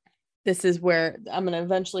 this is where I'm gonna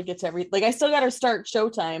eventually get to like I still gotta start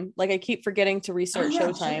Showtime. Like I keep forgetting to restart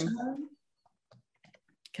Showtime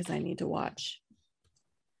because I need to watch.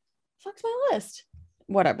 Fuck's my list.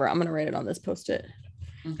 Whatever. I'm gonna write it on this post-it.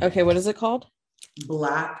 Okay, what is it called?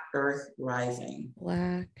 Black Earth Rising.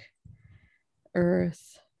 Black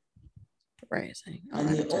Earth Rising. And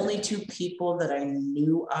the only two people that I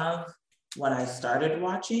knew of when I started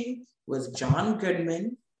watching was John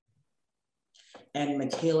Goodman and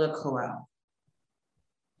Michaela Coel.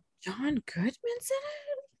 John Goodman's in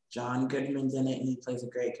it? John Goodman's in it and he plays a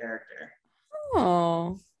great character.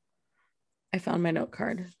 Oh. I found my note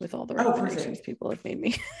card with all the recommendations people have made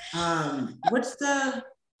me. What's the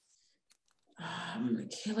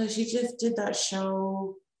Michaela, she just did that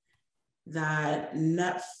show that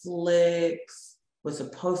Netflix was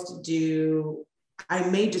supposed to do, I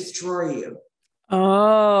May Destroy You.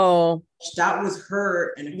 Oh, that was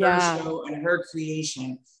her and her show and her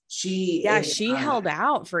creation. She held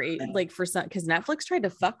out for some, because Netflix tried to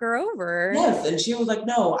fuck her over. Yes, and she was like,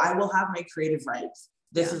 no, I will have my creative rights.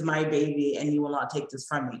 This is my baby and you will not take this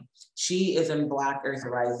from me. She is in Black Earth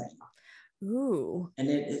Rising. Ooh. And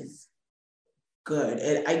it is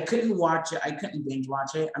good. I couldn't watch it. I couldn't binge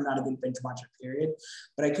watch it. I'm not a good binge watcher, period.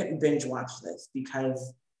 But I couldn't binge watch this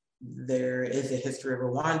because there is a history of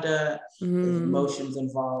Rwanda. There's emotions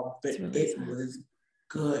involved, but it was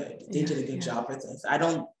good. They did a good job with this. I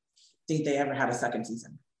don't think they ever had a second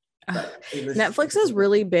season. Netflix is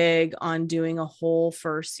really big on doing a whole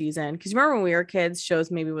first season. Because remember when we were kids,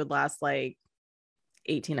 shows maybe would last like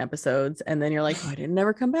 18 episodes and then you're like, oh, I didn't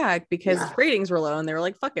never come back because ratings were low and they were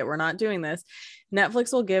like, fuck it, we're not doing this.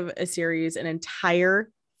 Netflix will give a series an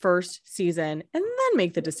entire first season and then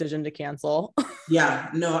make the decision to cancel. Yeah,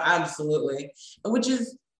 no, absolutely. Which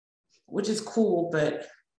is cool, but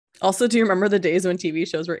also, do you remember the days when TV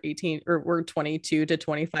shows were 18 or were 22 to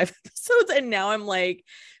 25 episodes? And now I'm like,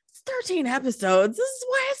 it's 13 episodes. This is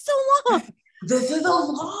why it's so long. This is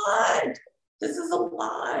a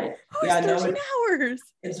lot. Oh, yeah, 13 hours.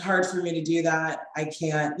 It's hard for me to do that. I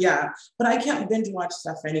can't. Yeah, but I can't binge watch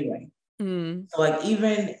stuff anyway. So like,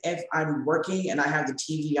 even if I'm working and I have the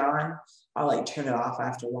TV on, I'll like turn it off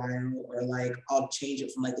after a while, or like I'll change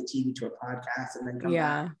it from like the TV to a podcast and then come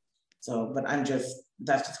back. So, but that's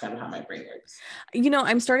just kind of how my brain works.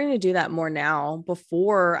 I'm starting to do that more now.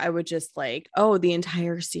 Before I would just like, oh, the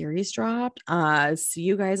entire series dropped. See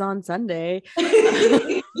you guys on Sunday.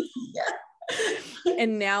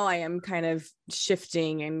 And now I am kind of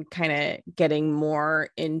shifting and kind of getting more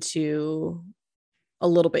into a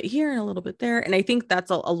little bit here and a little bit there. And I think that's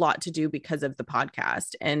a lot to do because of the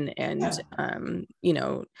podcast and you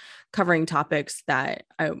know, covering topics that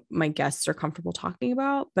my guests are comfortable talking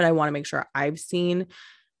about, but I want to make sure I've seen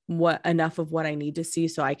enough of what I need to see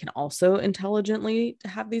so I can also intelligently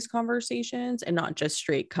have these conversations and not just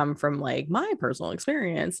straight come from like my personal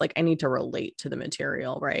experience. Like I need to relate to the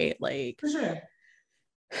material, right? Like for sure.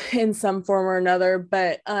 In some form or another,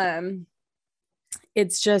 but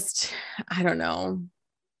it's just, I don't know.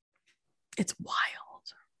 It's wild.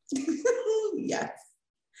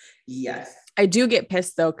 Yes. I do get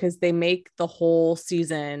pissed though, because they make the whole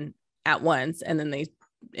season at once and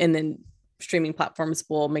then streaming platforms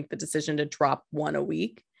will make the decision to drop one a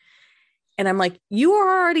week. And I'm like, you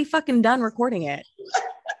are already fucking done recording it.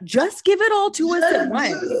 Just give it all to us at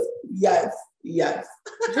once. Yes.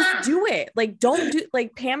 Just do it. Like, don't do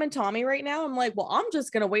like Pam and Tommy right now. I'm like, well, I'm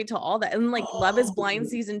just going to wait till all that. And like Love is Blind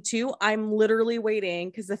season 2, I'm literally waiting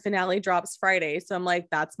because the finale drops Friday. So I'm like,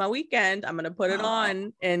 that's my weekend. I'm going to put it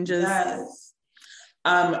on and just. Yes.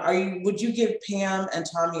 Would you give Pam and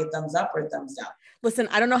Tommy a thumbs up or a thumbs down? Listen,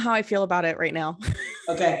 I don't know how I feel about it right now.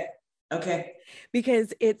 Okay.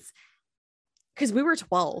 Because we were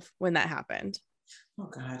 12 when that happened. Oh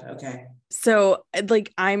God. Okay. So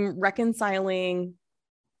like I'm reconciling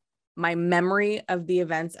my memory of the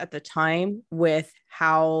events at the time with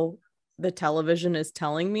how the television is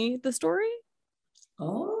telling me the story.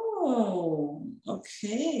 Oh,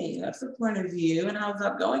 okay. That's a point of view. And how's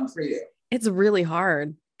that going for you? It's really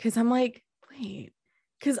hard because I'm like, wait,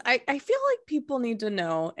 because I feel like people need to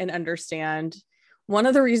know and understand. One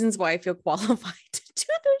of the reasons why I feel qualified to do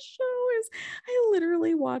this show is I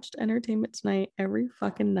literally watched Entertainment Tonight every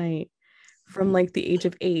fucking night from like the age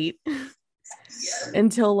of 8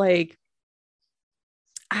 until like,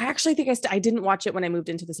 I actually think I didn't watch it when I moved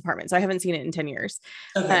into this apartment. So I haven't seen it in 10 years.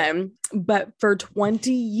 Okay. But for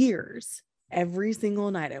 20 years, every single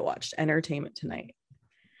night I watched Entertainment Tonight.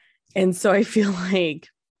 And so I feel like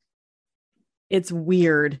it's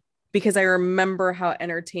weird because I remember how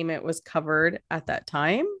entertainment was covered at that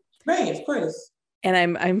time. Right, of course. And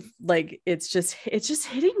I'm like, it's just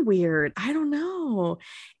hitting weird. I don't know.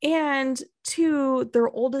 And 2, their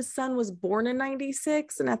oldest son was born in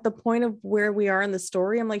 96. And at the point of where we are in the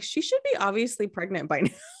story, I'm like, she should be obviously pregnant by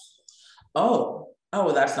now.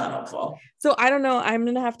 Oh, that's not helpful. So I don't know. I'm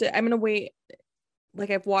going to wait. Like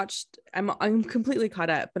I've watched, I'm completely caught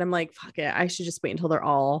up, but I'm like, fuck it. I should just wait until they're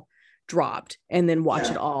all dropped and then watch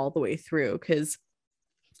it all the way through. Cause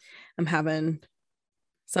I'm having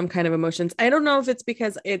some kind of emotions. I don't know if it's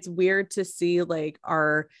because it's weird to see like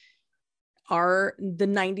the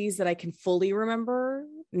 90s that I can fully remember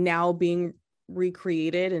now being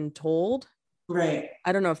recreated and told. Right.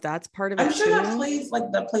 I don't know if that's part of it. I'm sure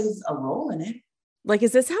that plays a role in it. Like,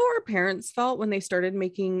 is this how our parents felt when they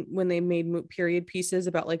made period pieces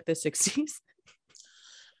about like the 60s?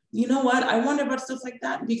 You know what? I wonder about stuff like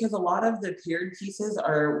that because a lot of the period pieces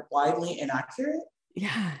are widely inaccurate.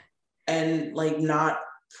 Yeah. And like not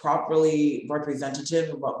properly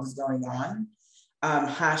representative of what was going on.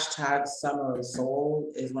 Hashtag Summer of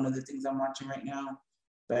Soul is one of the things I'm watching right now,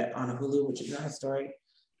 but on Hulu, which is a story.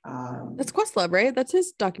 That's Questlove, right? That's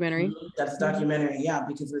his documentary. That's a documentary, yeah,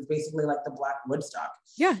 because it was basically like the Black Woodstock.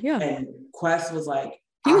 Yeah. And Quest was like,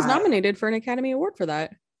 he was nominated for an Academy Award for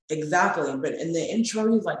that. Exactly. But in the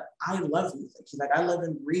intro, he's like, I love music. He's like, I live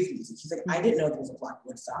and breathe music. He's like, I didn't know there was a Black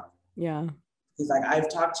Woodstock. Yeah. He's like, I've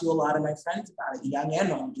talked to a lot of my friends about it, young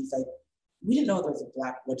and old. He's like, we didn't know there was a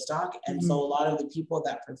Black Woodstock. And so a lot of the people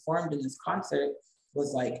that performed in this concert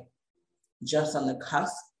was like just on the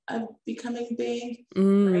cusp of becoming big,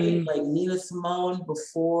 right? Like Nina Simone,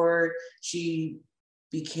 before she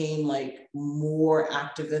became like more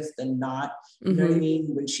activist than not, you know what I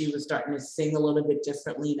mean? When she was starting to sing a little bit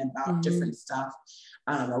differently and about different stuff.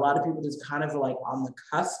 A lot of people just kind of like on the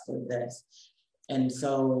cusp of this. And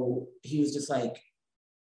so he was just like,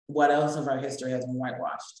 what else of our history has been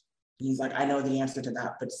whitewashed? He's like, I know the answer to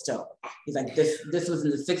that, but still. He's like, this was in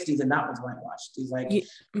the 60s and that was whitewashed. He's like,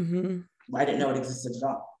 I didn't know it existed at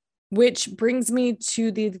all. Which brings me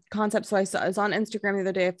to the concept. So I was on Instagram the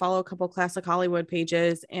other day. I follow a couple classic Hollywood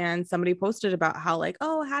pages and somebody posted about how like,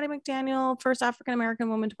 oh, Hattie McDaniel, first African-American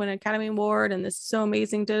woman to win an Academy Award. And this is so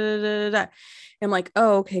amazing. And I'm like,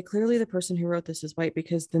 oh, okay. Clearly the person who wrote this is white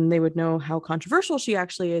because then they would know how controversial she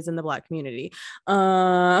actually is in the Black community.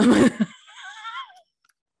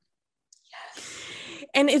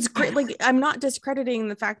 And it's great. Like, I'm not discrediting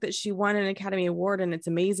the fact that she won an Academy Award and it's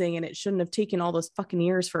amazing. And it shouldn't have taken all those fucking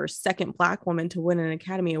years for a second Black woman to win an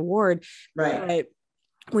Academy Award. Right. But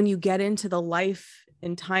when you get into the life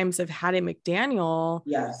and times of Hattie McDaniel,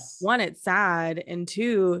 yes, one, it's sad, and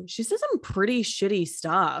two, she says some pretty shitty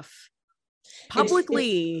stuff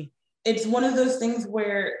publicly. It's one of those things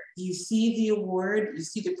where you see the award, you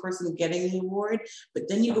see the person getting the award, but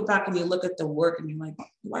then you go back and you look at the work and you're like,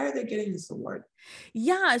 why are they getting this award?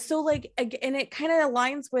 Yeah. So like, and it kind of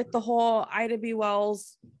aligns with the whole Ida B.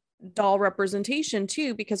 Wells doll representation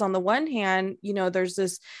too, because on the one hand, you know, there's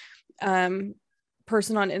this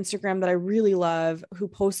person on Instagram that I really love who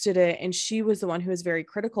posted it, and she was the one who was very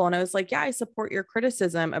critical, and I was like, yeah, I support your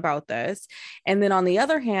criticism about this. And then on the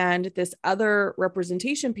other hand, this other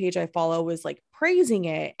representation page I follow was like praising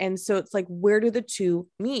it, and so it's like, where do the two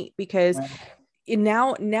meet? Because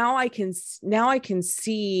now I can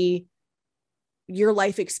see your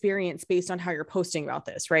life experience based on how you're posting about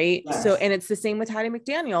this, right? Yes. So, and it's the same with Hattie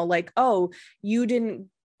McDaniel, like, oh, you didn't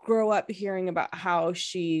grow up hearing about how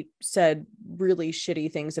she said really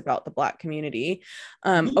shitty things about the Black community.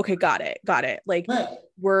 Okay, got it. Like,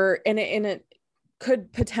 we're in it, and it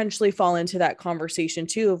could potentially fall into that conversation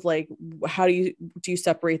too of like, how do you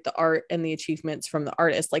separate the art and the achievements from the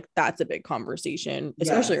artist? Like, that's a big conversation,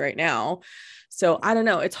 especially right now. So I don't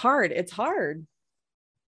know. It's hard. It's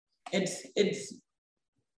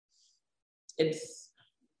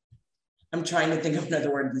I'm trying to think of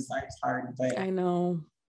another word besides hard, but I know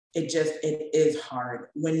it is hard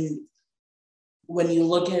when you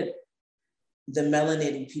look at the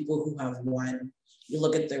melanated people who have won. You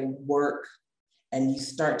look at their work and you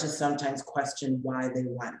start to sometimes question why they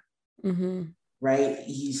won. Mm-hmm. Right?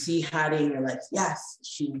 You see Hattie and you're like, yes,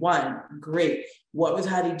 she won, great. What was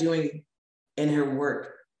Hattie doing in her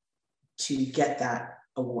work to get that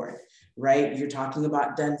award? Right? You're talking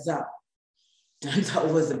about Denzel.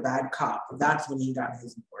 Denzel was a bad cop. That's when he got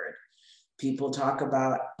his award. People talk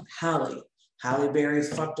about Halle. Halle Berry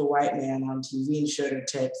fucked a white man on TV and showed her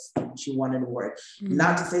tits. She won an award. Mm-hmm.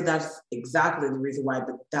 Not to say that's exactly the reason why,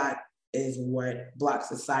 but that is what Black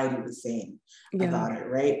society was saying about it,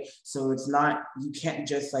 right? So it's not, you can't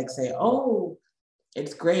just like say, oh,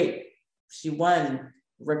 it's great, she won,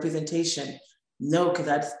 representation. No,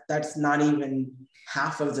 because that's not even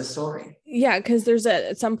half of the story. Yeah, because there's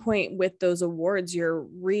at some point with those awards, you're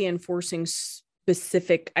reinforcing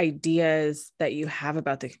specific ideas that you have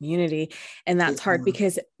about the community, and that's hard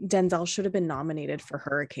because Denzel should have been nominated for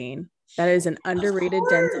Hurricane. That is an underrated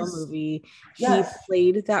Denzel movie. Yes. He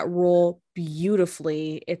played that role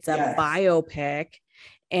beautifully. It's a biopic,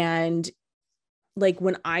 and like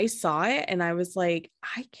when I saw it and I was like,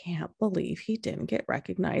 I can't believe he didn't get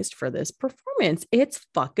recognized for this performance. It's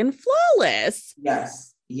fucking flawless.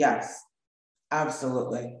 Yes,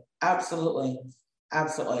 absolutely. Okay,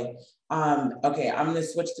 I'm going to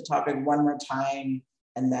switch the topic one more time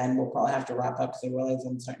and then we'll probably have to wrap up because I realize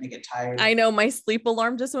I'm starting to get tired. I know, my sleep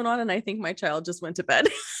alarm just went on and I think my child just went to bed.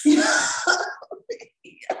 I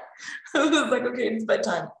was like, okay, it's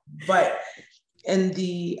bedtime. But in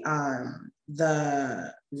the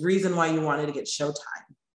reason why you wanted to get Showtime.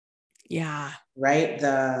 Yeah. Right?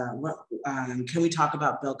 Can we talk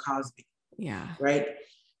about Bill Cosby? Yeah. Right?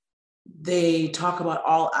 They talk about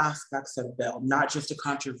all aspects of Bill, not just the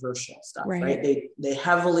controversial stuff, right? They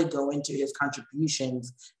heavily go into his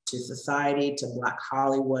contributions to society, to Black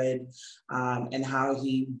Hollywood, and how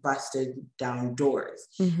he busted down doors.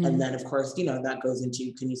 Mm-hmm. And then, of course, that goes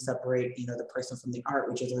into, can you separate, the person from the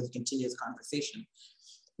art, which is always a continuous conversation.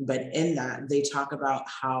 But in that, they talk about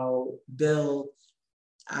how Bill,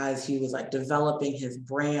 as he was like developing his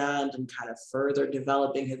brand and kind of further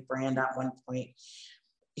developing his brand at one point,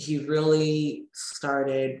 he really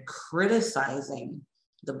started criticizing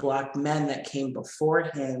the Black men that came before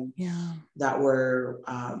him that were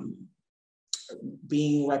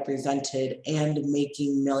being represented and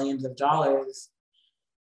making millions of dollars,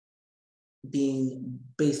 being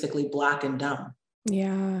basically Black and dumb.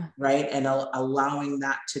 Yeah. Right. And allowing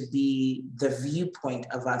that to be the viewpoint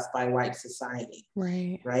of us by white society.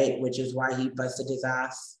 Right. Right. Which is why he busted his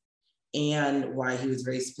ass and why he was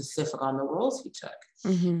very specific on the roles he took.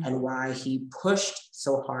 Mm-hmm. And why he pushed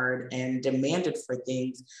so hard and demanded for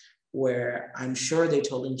things where I'm sure they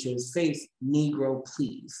told him to his face, Negro,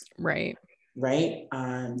 please. Right. Right.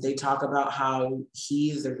 They talk about how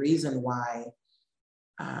he's the reason why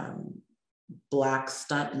Black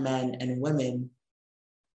stunt men and women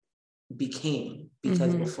became,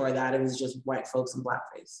 because before that it was just white folks in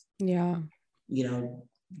blackface. Yeah.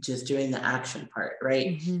 Just doing the action part,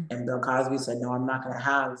 right? Mm-hmm. And Bill Cosby said, no, I'm not going to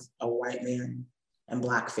have a white man in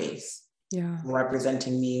blackface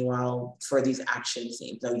representing me for these action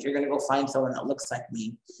scenes. So you're going to go find someone that looks like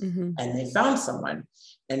me. Mm-hmm. And they found someone.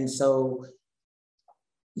 And so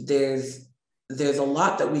there's there's a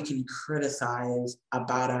lot that we can criticize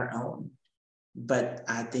about our own. But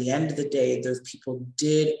at the end of the day, those people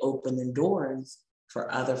did open the doors for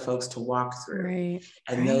other folks to walk through. Right.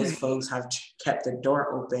 And those folks have kept the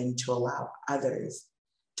door open to allow others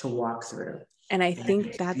to walk through. And I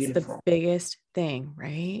think that's beautiful. The biggest thing,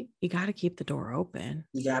 right? You got to keep the door open.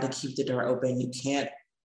 You got to keep the door open. You can't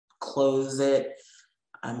close it.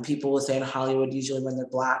 People will say in Hollywood, usually when they're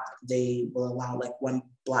Black, they will allow like one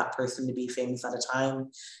Black person to be famous at a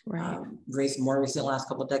time. Right. More recent, last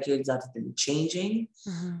couple of decades, that's been changing.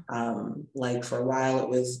 Like for a while, it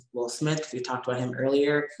was Will Smith, because we talked about him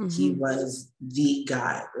earlier. He was the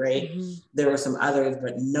guy, right? There were some others,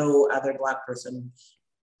 but no other Black person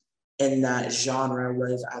in that genre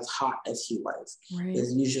was as hot as he was. Right.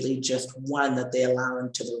 There's usually just one that they allow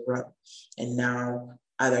into the room. And now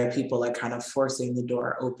other people are kind of forcing the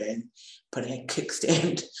door open, putting a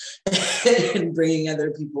kickstand and bringing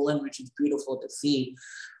other people in, which is beautiful to see.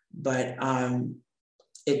 But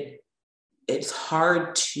it's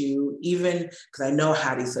hard to, even, because I know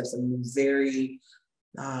Hattie said some very,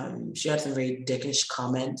 she had some very dickish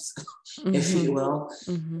comments, if you will.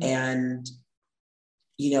 And,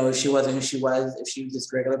 you know, if she wasn't who she was, if she was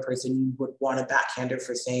this regular person, you would want to backhand her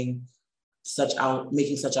for saying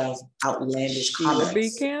making such outlandish comments. She would be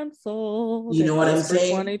canceled. You know what I'm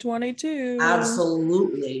saying? 2022.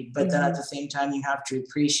 Absolutely. But then at the same time, you have to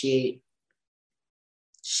appreciate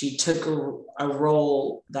she took a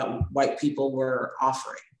role that white people were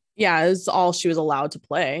offering. Yeah, it's all she was allowed to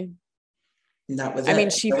play. And that was I mean,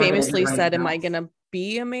 she famously said, am I going to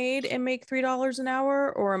be a maid and make $3 an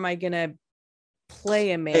hour? Or am I going to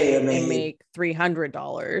play a maid and make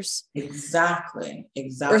 $300? Exactly.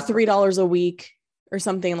 Or $3 a week or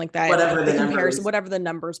something like that. Whatever the comparison, whatever the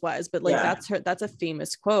numbers was. But like, that's a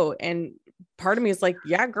famous quote. And part of me is like,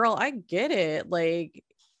 yeah, girl, I get it. Like,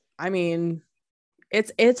 I mean,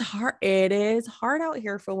 it's hard. It is hard out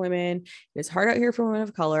here for women. It is hard out here for women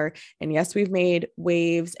of color. And yes, we've made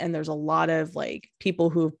waves, and there's a lot of like people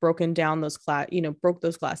who've broken down those broke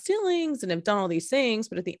those glass ceilings and have done all these things.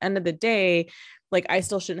 But at the end of the day, like, I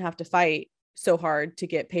still shouldn't have to fight so hard to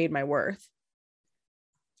get paid my worth.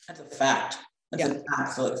 That's a fact. That's an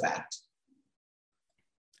absolute fact.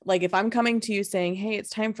 Like, if I'm coming to you saying, hey, it's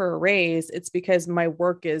time for a raise, it's because my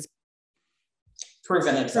work is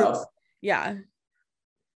proven itself. Yeah.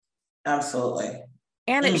 Absolutely.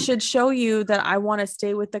 And it should show you that I want to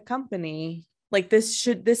stay with the company. Like, this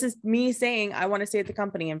is me saying, I want to stay at the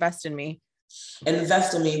company, invest in me.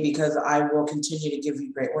 Invest in me because I will continue to give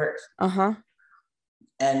you great work.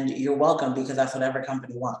 And you're welcome, because that's what every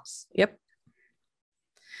company wants. Yep.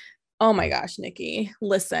 Oh my gosh, Nikki,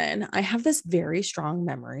 listen, I have this very strong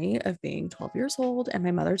memory of being 12 years old and my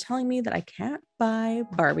mother telling me that I can't buy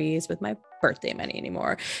Barbies with my birthday money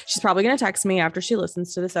anymore. She's probably going to text me after she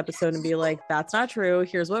listens to this episode and be like, that's not true.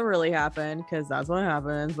 Here's what really happened. Because that's what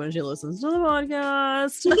happens when she listens to the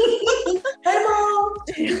podcast. Hey,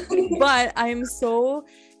 Mom. But I'm so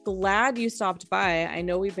glad you stopped by. I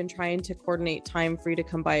know we've been trying to coordinate time for you to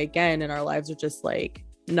come by again, and our lives are just like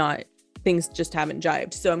things just haven't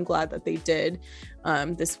jived. So I'm glad that they did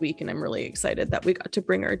this week. And I'm really excited that we got to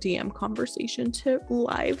bring our DM conversation to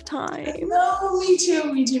live time. No, me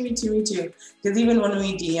too. Because even when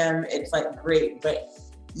we DM, it's like great, but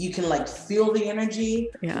you can like feel the energy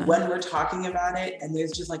when we're talking about it. And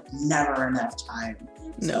there's just like never enough time.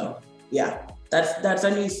 So yeah, that's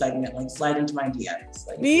a new segment, like slide into my DMs.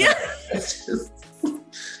 Like, it's just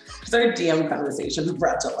our DM conversations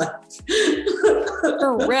brought to life.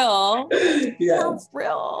 For real. Yes. For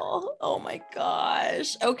real. Oh my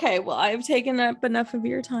gosh. Okay. Well, I've taken up enough of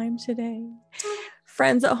your time today.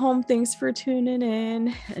 Friends at home, thanks for tuning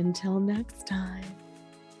in. Until next time.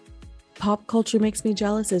 Pop Culture Makes Me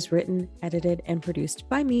Jealous is written, edited, and produced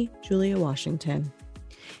by me, Julia Washington.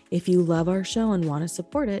 If you love our show and want to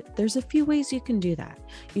support it, there's a few ways you can do that.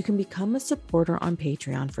 You can become a supporter on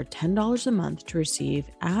Patreon for $10 a month to receive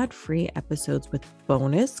ad-free episodes with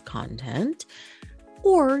bonus content,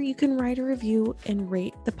 or you can write a review and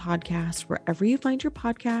rate the podcast wherever you find your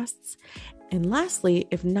podcasts. And lastly,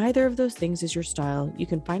 if neither of those things is your style, you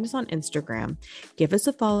can find us on Instagram, give us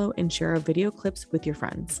a follow, and share our video clips with your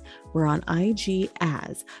friends. We're on IG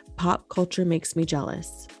as Pop Culture Makes Me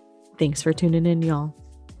Jealous. Thanks for tuning in, y'all.